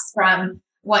detox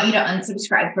want you to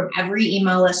unsubscribe from every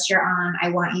email list you're on. I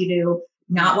want you to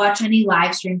not watch any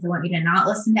live streams. I want you to not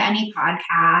listen to any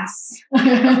podcasts.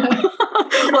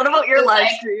 What about your live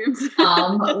streams?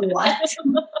 What?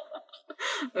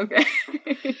 Okay.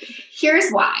 Here's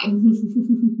why.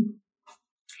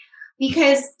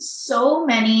 Because so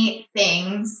many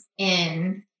things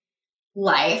in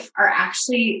life are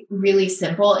actually really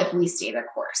simple if we stay the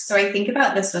course. So I think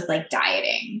about this with like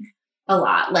dieting a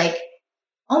lot. Like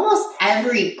almost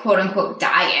every quote unquote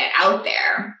diet out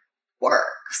there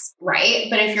works, right?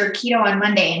 But if you're keto on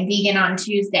Monday and vegan on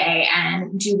Tuesday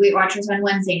and do Weight Watchers on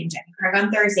Wednesday and Jenny Craig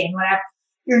on Thursday and whatever,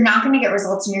 you're not going to get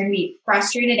results and you're going to be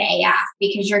frustrated AF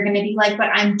because you're going to be like,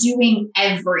 but I'm doing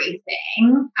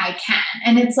everything I can.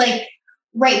 And it's like,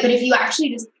 right. But if you actually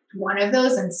just one of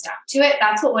those and stuck to it,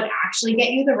 that's what would actually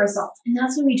get you the results. And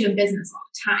that's what we do in business all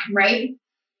the time, right?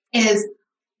 Is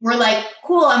we're like,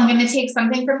 cool, I'm going to take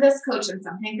something from this coach and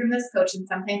something from this coach and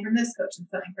something from this coach and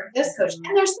something from this coach.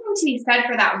 And there's something to be said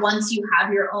for that once you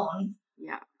have your own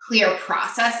clear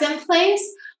process in place.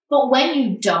 But when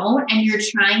you don't and you're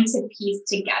trying to piece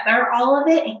together all of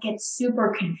it, it gets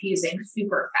super confusing,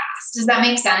 super fast. Does that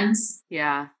make sense?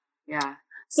 Yeah. Yeah.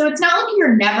 So it's not like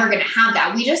you're never going to have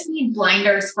that. We just need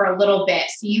blinders for a little bit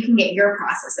so you can get your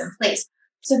process in place.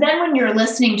 So then when you're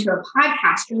listening to a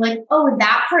podcast, you're like, oh,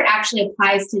 that part actually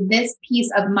applies to this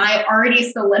piece of my already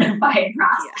solidified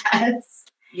process.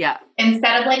 Yeah.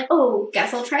 Instead of like, oh,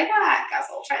 guess I'll try that. Guess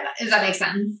I'll try that. Does that make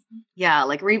sense? Yeah.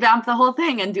 Like revamp the whole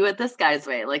thing and do it this guy's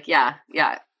way. Like, yeah,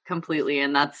 completely.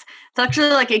 And it's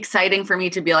actually like exciting for me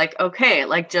to be like, okay,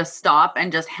 like just stop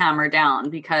and just hammer down,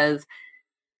 because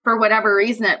for whatever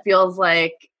reason, it feels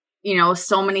like, you know,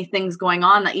 so many things going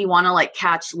on that you want to like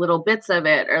catch little bits of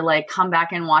it or like come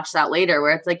back and watch that later,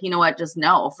 where it's like, you know what, just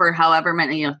no, for however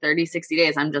many, 30, 60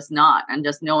 days, I'm just not. And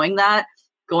just knowing that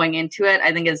going into it,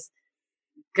 I think is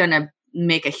going to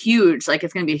make it's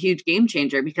going to be a huge game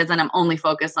changer, because then I'm only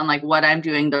focused on like what I'm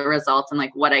doing, the results, and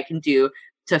like what I can do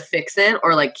to fix it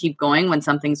or like keep going when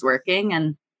something's working.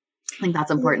 And I think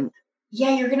that's important.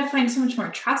 Yeah, you're going to find so much more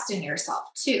trust in yourself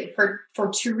too,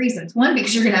 for two reasons. One,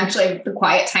 because you're going to actually have the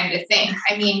quiet time to think.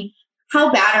 I mean,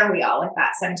 how bad are we all with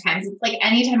that sometimes? It's like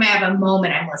anytime I have a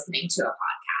moment, I'm listening to a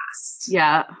podcast.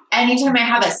 Yeah. Anytime I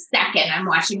have a second, I'm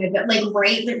watching a bit. Like,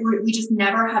 right, we just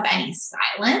never have any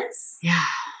silence. Yeah.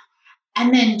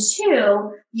 And then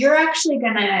two, you're actually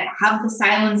going to have the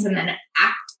silence and then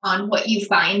act on what you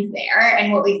find there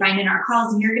and what we find in our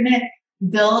calls. And you're going to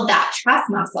build that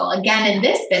trust muscle again in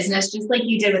this business, just like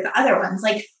you did with the other ones.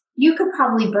 Like you could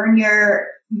probably burn your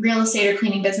real estate or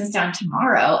cleaning business down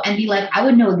tomorrow and be like, I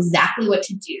would know exactly what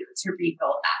to do to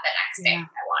rebuild that the next day if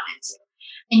I wanted to.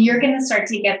 And you're going to start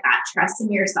to get that trust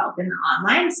in yourself in the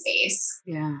online space.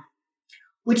 Yeah.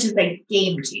 Which is a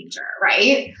game changer,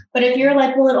 right? But if you're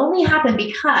like, well, it only happened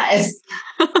because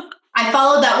I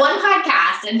followed that one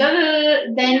podcast and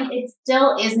then it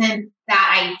still isn't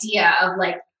that idea of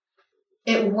like,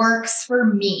 it works for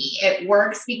me. It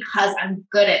works because I'm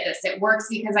good at this. It works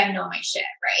because I know my shit,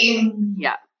 right?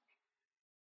 Yeah.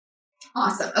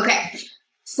 Awesome. Okay.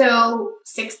 So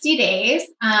 60 days.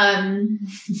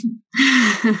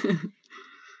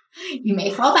 You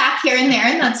may fall back here and there,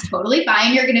 and that's totally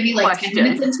fine. You're going to be like 10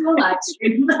 minutes into a live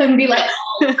stream and be like,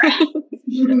 oh, crap.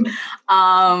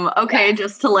 Okay, yeah.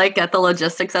 Just to like get the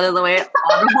logistics out of the way,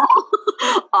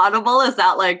 Audible, is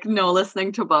that like no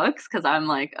listening to books? Because I'm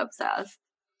like obsessed.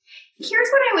 Here's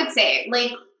what I would say.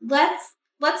 Like,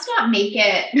 let's not make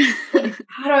it, like,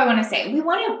 how do I want to say? We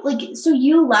want to, like, so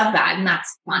you love that and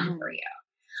that's fun for you.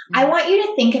 I want you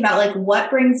to think about like what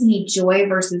brings me joy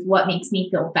versus what makes me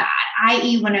feel bad.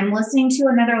 I.e., when I'm listening to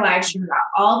another live stream about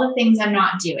all the things I'm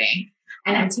not doing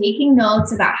and I'm taking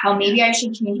notes about how maybe I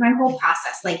should change my whole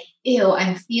process, like, ew,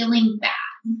 I'm feeling bad.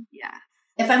 Yeah.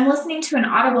 If I'm listening to an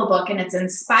Audible book and it's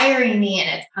inspiring me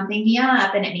and it's pumping me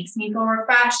up and it makes me feel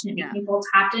refreshed and it makes me feel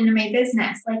tapped into my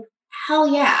business, like, hell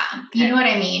yeah. Okay. You know what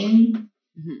I mean?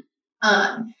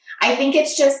 Mm-hmm. I think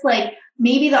it's just like,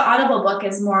 maybe the Audible book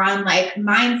is more on like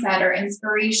mindset or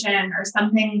inspiration or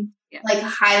something like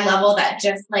high level that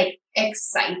just like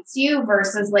excites you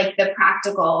versus like the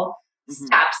practical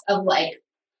steps of like,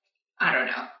 I don't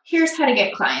know, here's how to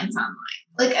get clients online.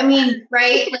 Like, I mean,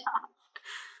 right? Like,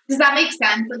 does that make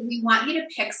sense? Like, we want you to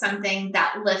pick something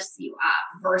that lifts you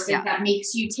up versus that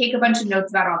makes you take a bunch of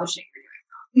notes about all the shit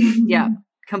you're doing. Yeah,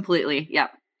 completely. Yeah.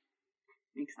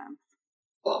 Makes sense.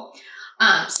 Cool.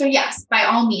 So yes, by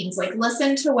all means, like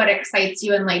listen to what excites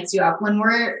you and lights you up. When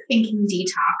we're thinking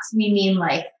detox, we mean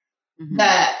like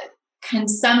the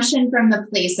consumption from the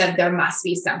place of there must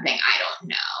be something I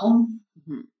don't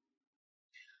know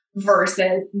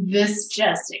versus this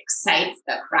just excites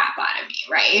the crap out of me,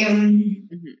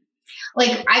 right?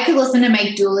 Like I could listen to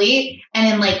Mike Dooley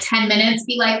and in like 10 minutes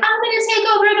be like, I'm going to take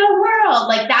over the world.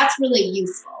 Like that's really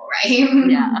useful, right?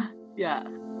 Yeah. Yeah.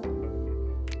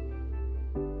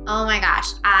 Oh my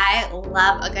gosh, I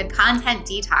love a good content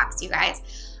detox, you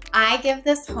guys. I give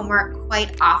this homework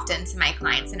quite often to my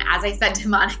clients. And as I said to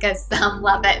Monica, some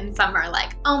love it and some are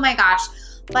like, oh my gosh.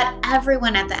 But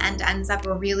everyone at the end ends up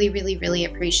really, really, really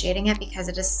appreciating it because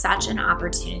it is such an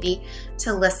opportunity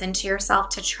to listen to yourself,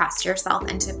 to trust yourself,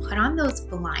 and to put on those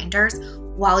blinders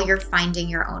while you're finding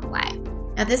your own way.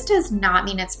 Now, this does not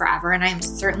mean it's forever, and I'm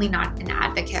certainly not an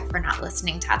advocate for not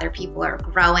listening to other people or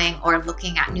growing or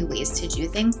looking at new ways to do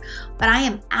things, but I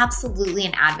am absolutely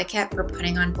an advocate for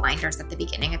putting on blinders at the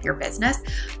beginning of your business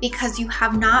because you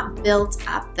have not built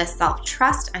up the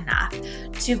self-trust enough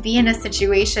to be in a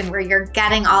situation where you're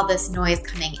getting all this noise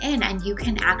coming in and you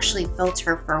can actually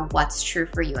filter for what's true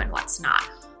for you and what's not.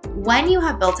 When you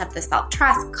have built up the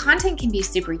self-trust, content can be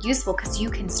super useful because you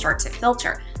can start to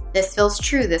filter. This feels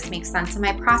true. This makes sense in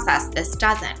my process. This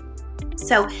doesn't.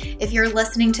 So if you're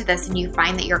listening to this and you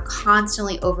find that you're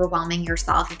constantly overwhelming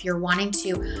yourself, if you're wanting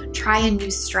to try a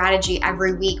new strategy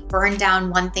every week, burn down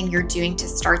one thing you're doing to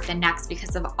start the next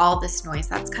because of all this noise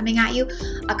that's coming at you,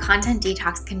 a content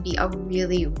detox can be a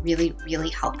really, really, really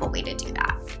helpful way to do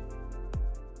that.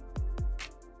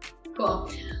 Cool.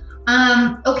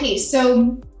 Okay,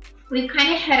 so we've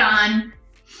kind of hit on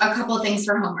a couple of things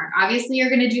for homework. Obviously, you're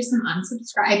going to do some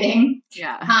unsubscribing.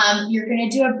 Yeah. You're going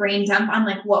to do a brain dump on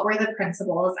like what were the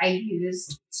principles I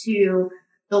used to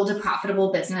build a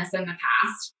profitable business in the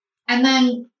past. And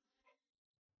then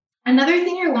another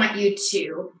thing I want you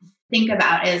to think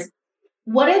about is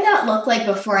what did that look like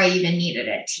before I even needed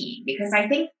a team? Because I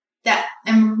think that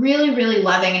I'm really, really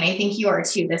loving, and I think you are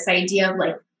too, this idea of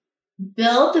like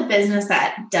build a business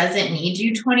that doesn't need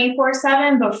you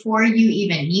 24/7 before you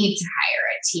even need to hire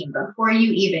a team, before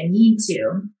you even need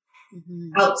to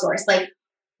outsource. Like,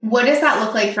 what does that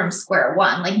look like from square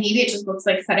one? Like maybe it just looks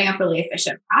like setting up really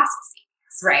efficient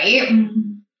processes, right?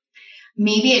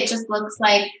 Maybe it just looks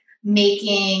like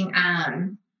making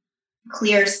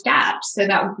clear steps so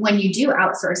that when you do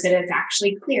outsource it, it's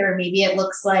actually clear. Maybe it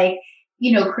looks like,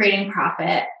 you know, creating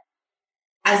profit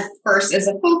as first as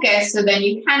a focus, so then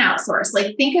you can outsource.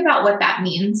 Like think about what that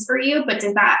means for you, but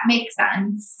does that make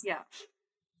sense? Yeah.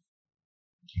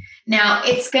 Now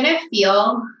it's going to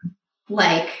feel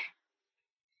like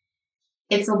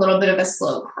it's a little bit of a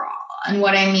slow crawl. And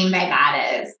what I mean by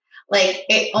that is like,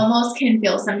 it almost can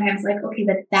feel sometimes like, okay,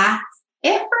 but that's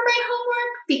it for my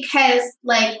homework because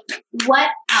like what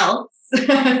else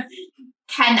can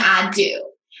I do?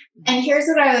 And here's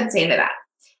what I would say to that.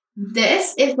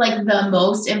 This is like the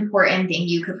most important thing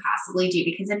you could possibly do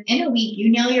because if in a week you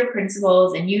nail your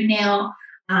principles and you nail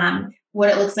what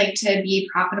it looks like to be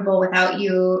profitable without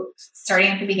you starting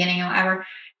at the beginning or whatever,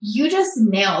 you just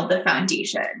nailed the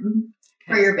foundation.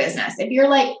 for your business. If you're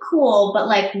like, cool, but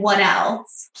like, what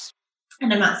else?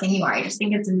 And I'm not saying you are. I just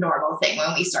think it's a normal thing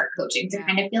when we start coaching to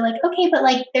kind of feel like, okay, but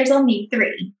like, there's only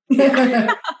 3,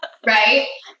 right?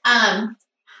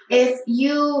 If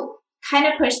you kind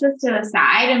of push this to the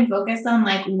side and focus on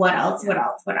like, what else,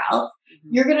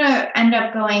 you're going to end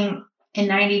up going in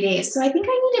 90 days. So I think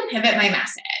I need to pivot my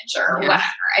message or whatever.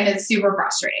 And it's super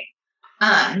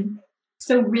frustrating.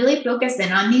 So really focus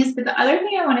in on these. But the other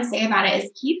thing I want to say about it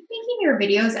is keep making your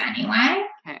videos anyway.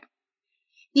 Okay.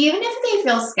 Even if they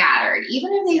feel scattered, even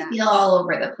if they feel all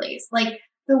over the place, like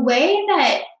the way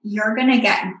that you're going to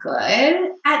get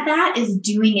good at that is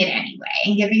doing it anyway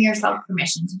and giving yourself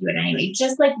permission to do it anyway.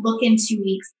 Just like look in 2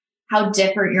 weeks how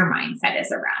different your mindset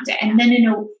is around it. And then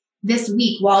this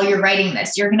week, while you're writing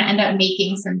this, you're going to end up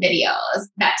making some videos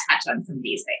that touch on some of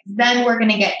these things. Then we're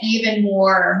going to get even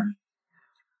more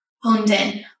honed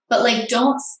in. But like,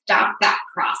 don't stop that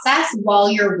process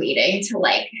while you're waiting to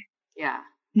like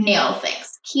nail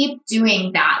things. Keep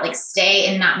doing that. Like,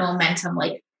 stay in that momentum.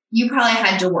 Like, you probably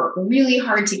had to work really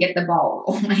hard to get the ball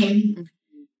rolling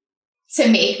to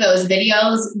make those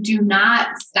videos. Do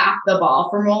not stop the ball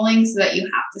from rolling so that you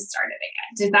have to start it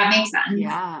again. Does that make sense?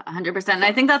 Yeah, 100%. And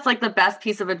I think that's like the best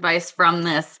piece of advice from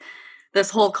this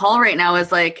whole call right now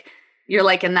is like, you're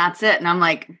like, and that's it. And I'm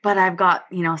like, but I've got,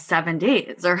 7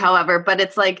 days or however, but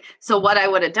it's like, so what I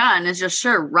would have done is just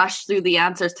rush through the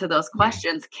answers to those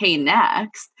questions. Okay,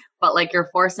 next. But like, you're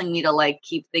forcing me to like,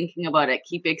 keep thinking about it,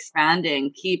 keep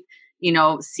expanding, keep,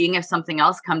 seeing if something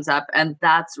else comes up. And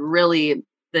that's really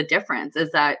the difference,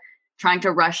 is that trying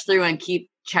to rush through and keep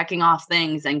checking off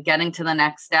things and getting to the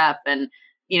next step and,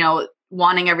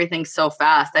 wanting everything so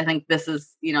fast. I think this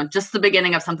is, just the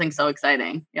beginning of something so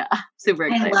exciting. Yeah. Super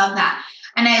exciting. I love that.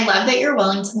 And I love that you're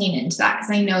willing to lean into that, because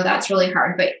I know that's really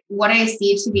hard. But what I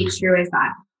see to be true is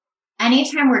that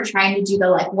anytime we're trying to do the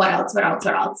like, what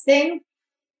else thing,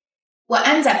 what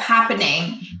ends up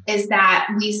happening is that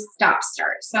we start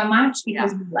so much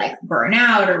because we like burn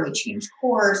out or we change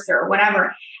course or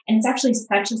whatever. And it's actually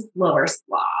such a slower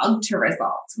slog to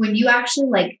results. When you actually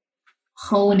like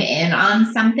hone in on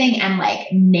something and like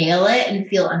nail it and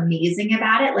feel amazing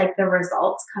about it, like the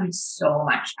results come so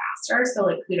much faster. So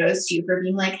like, kudos to you for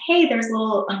being like, hey, there's a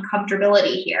little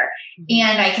uncomfortability here.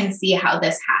 And I can see how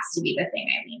this has to be the thing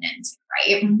I lean into,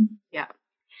 right? Yeah.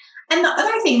 And the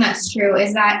other thing that's true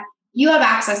is that you have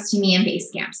access to me in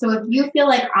Basecamp. So if you feel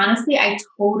like, honestly, I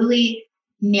totally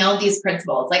nailed these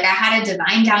principles, like I had a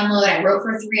design download, I wrote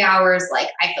for 3 hours, like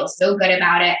I feel so good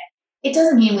about it. It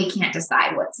doesn't mean we can't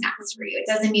decide what's next for you. It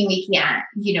doesn't mean we can't,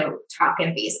 talk in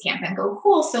Basecamp and go,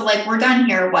 cool. So like, we're done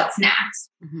here. What's next?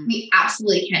 Mm-hmm. We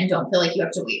absolutely can. Don't feel like you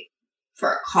have to wait for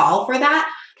a call for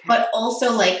that. Okay. But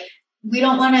also like, we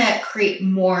don't want to create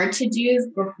more to-dos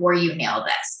before you nail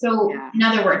this. So in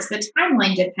other words, the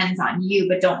timeline depends on you,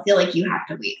 but don't feel like you have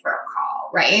to wait for a call,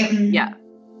 right? Yeah.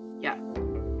 Yeah.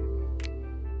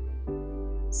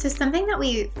 So something that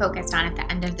we focused on at the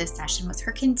end of this session was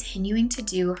her continuing to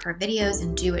do her videos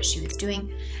and do what she was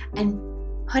doing and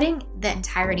putting the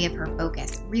entirety of her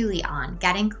focus really on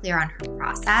getting clear on her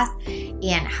process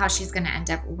and how she's going to end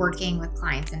up working with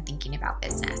clients and thinking about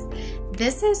business.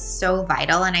 This is so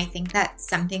vital, and I think that's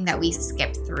something that we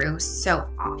skip through so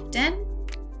often,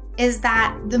 is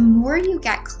that the more you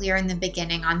get clear in the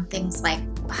beginning on things like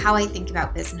how I think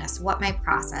about business, what my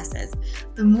process is,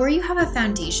 the more you have a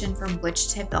foundation from which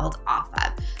to build off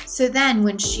of. So then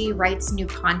when she writes new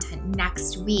content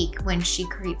next week, when she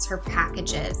creates her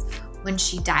packages, when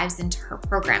she dives into her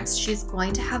programs, she's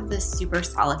going to have this super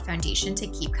solid foundation to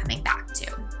keep coming back to.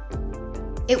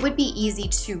 It would be easy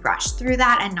to rush through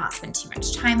that and not spend too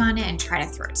much time on it and try to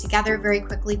throw it together very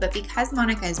quickly. But because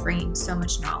Monica is bringing so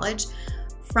much knowledge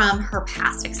from her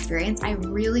past experience, I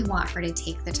really want her to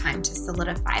take the time to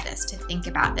solidify this, to think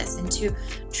about this, and to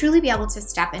truly be able to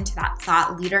step into that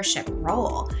thought leadership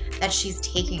role that she's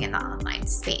taking in the online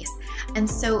space. And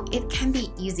so it can be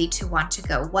easy to want to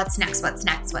go, what's next?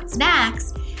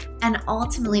 And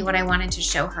ultimately what I wanted to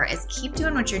show her is keep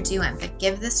doing what you're doing, but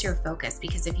give this your focus,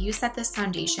 because if you set this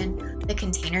foundation, the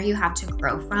container you have to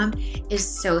grow from is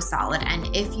so solid.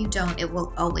 And if you don't, it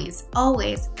will always,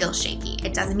 always feel shaky.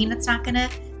 It doesn't mean it's not going to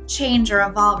change or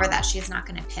evolve or that she's not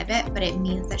going to pivot, but it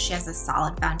means that she has a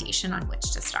solid foundation on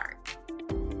which to start.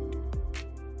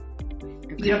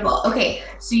 Beautiful. Okay,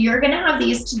 so you're going to have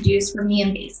these to-dos for me in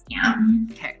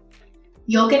Basecamp. Okay.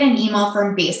 You'll get an email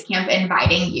from Basecamp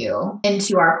inviting you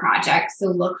into our project. So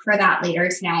look for that later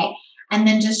today. And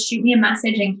then just shoot me a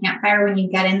message in Campfire when you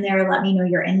get in there. Let me know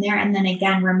you're in there. And then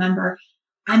again, remember,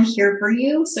 I'm here for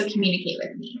you. So communicate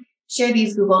with me. Share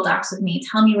these Google Docs with me.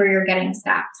 Tell me where you're getting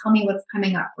stuck. Tell me what's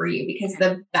coming up for you, because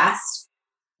the best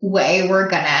way we're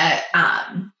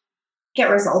gonna get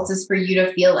results is for you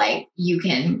to feel like you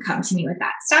can come to me with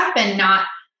that stuff and not,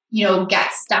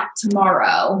 get stuck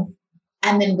tomorrow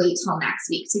and then wait till next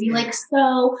week to be like,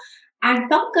 so I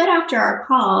felt good after our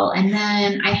call and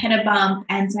then I hit a bump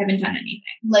and so I haven't done anything.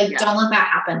 Like, don't let that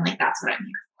happen. Like, that's what I'm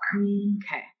here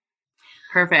for. Okay.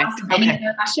 Perfect. Awesome. Any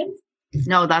other questions?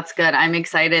 No, that's good. I'm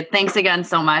excited. Thanks again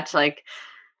so much. Like,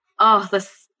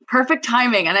 this perfect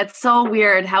timing. And it's so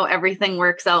weird how everything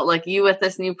works out, like you with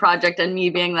this new project and me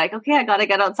being like, okay, I got to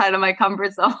get outside of my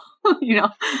comfort zone,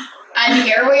 And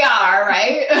here we are,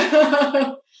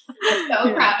 right?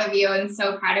 So proud of you and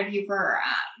so proud of you for,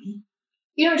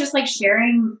 just like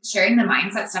sharing the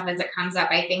mindset stuff as it comes up.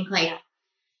 I think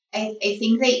I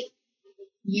think that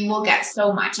you will get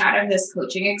so much out of this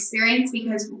coaching experience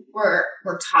because we're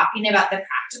talking about the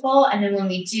practical. And then when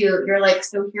we do, you're like,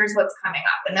 so here's what's coming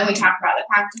up. And then we talk about the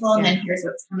practical and then here's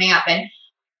what's coming up. And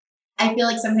I feel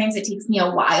like sometimes it takes me a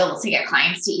while to get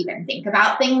clients to even think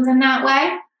about things in that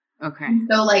way. Okay.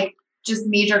 So just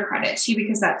major credit to you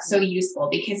because that's so useful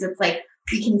because it's like,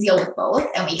 we can deal with both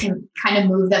and we can kind of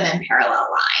move them in parallel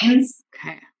lines.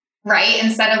 Okay. Right?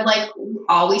 Instead of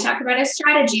all we talk about is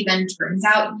strategy, then turns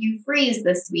out you freeze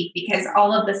this week because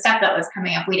all of the stuff that was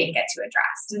coming up, we didn't get to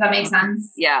address. Does that make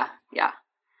sense? Yeah. Yeah.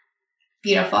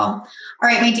 Beautiful. All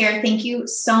right, my dear. Thank you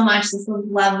so much. This was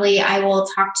lovely. I will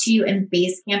talk to you in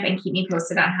base camp and keep me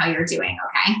posted on how you're doing.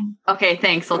 Okay. Okay.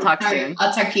 Thanks. I'll talk soon. Right,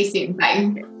 I'll talk to you soon.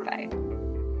 Bye. Okay, bye.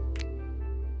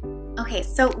 Okay,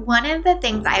 so one of the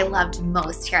things I loved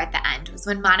most here at the end was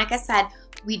when Monica said,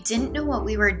 we didn't know what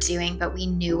we were doing, but we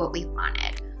knew what we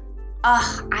wanted.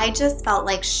 I just felt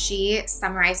like she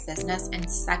summarized business in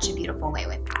such a beautiful way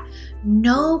with that.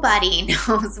 Nobody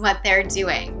knows what they're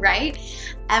doing, right?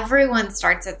 Everyone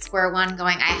starts at square one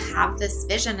going, I have this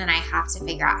vision and I have to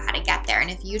figure out how to get there. And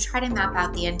if you try to map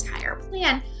out the entire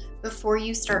plan, before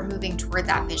you start moving toward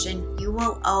that vision, you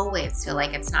will always feel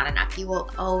like it's not enough. You will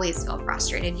always feel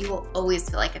frustrated. You will always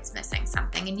feel like it's missing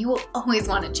something and you will always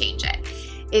want to change it.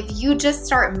 If you just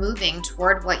start moving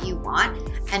toward what you want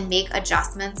and make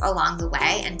adjustments along the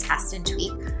way and test and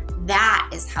tweak, that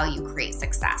is how you create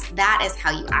success. That is how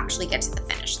you actually get to the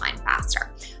finish line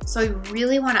faster. So I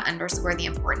really want to underscore the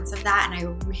importance of that. And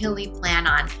I really plan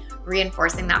on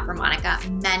reinforcing that for Monica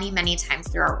many, many times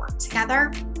through our work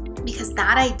together. Because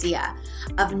that idea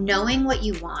of knowing what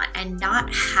you want and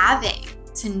not having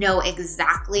to know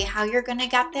exactly how you're going to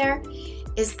get there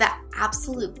is the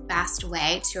absolute best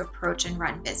way to approach and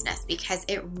run business because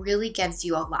it really gives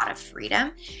you a lot of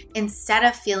freedom instead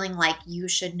of feeling like you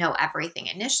should know everything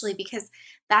initially because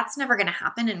that's never going to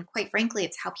happen. And quite frankly,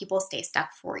 it's how people stay stuck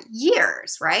for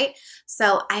years, right?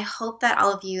 So I hope that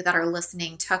all of you that are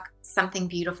listening took something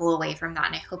beautiful away from that.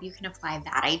 And I hope you can apply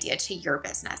that idea to your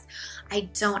business. I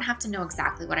don't have to know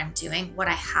exactly what I'm doing. What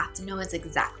I have to know is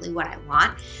exactly what I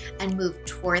want and move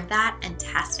toward that and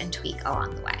test and tweak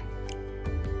along the way.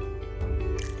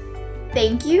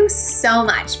 Thank you so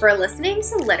much for listening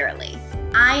to Literally.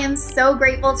 I am so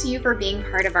grateful to you for being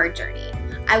part of our journey.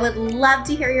 I would love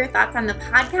to hear your thoughts on the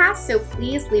podcast, so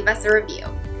please leave us a review.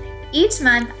 Each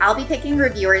month, I'll be picking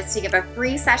reviewers to give a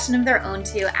free session of their own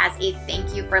to as a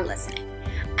thank you for listening.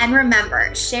 And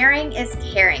remember, sharing is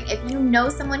caring. If you know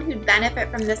someone who'd benefit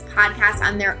from this podcast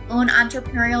on their own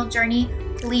entrepreneurial journey,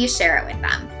 please share it with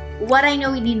them. What I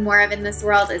know we need more of in this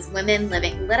world is women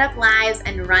living lit up lives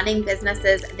and running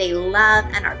businesses they love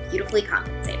and are beautifully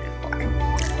compensated.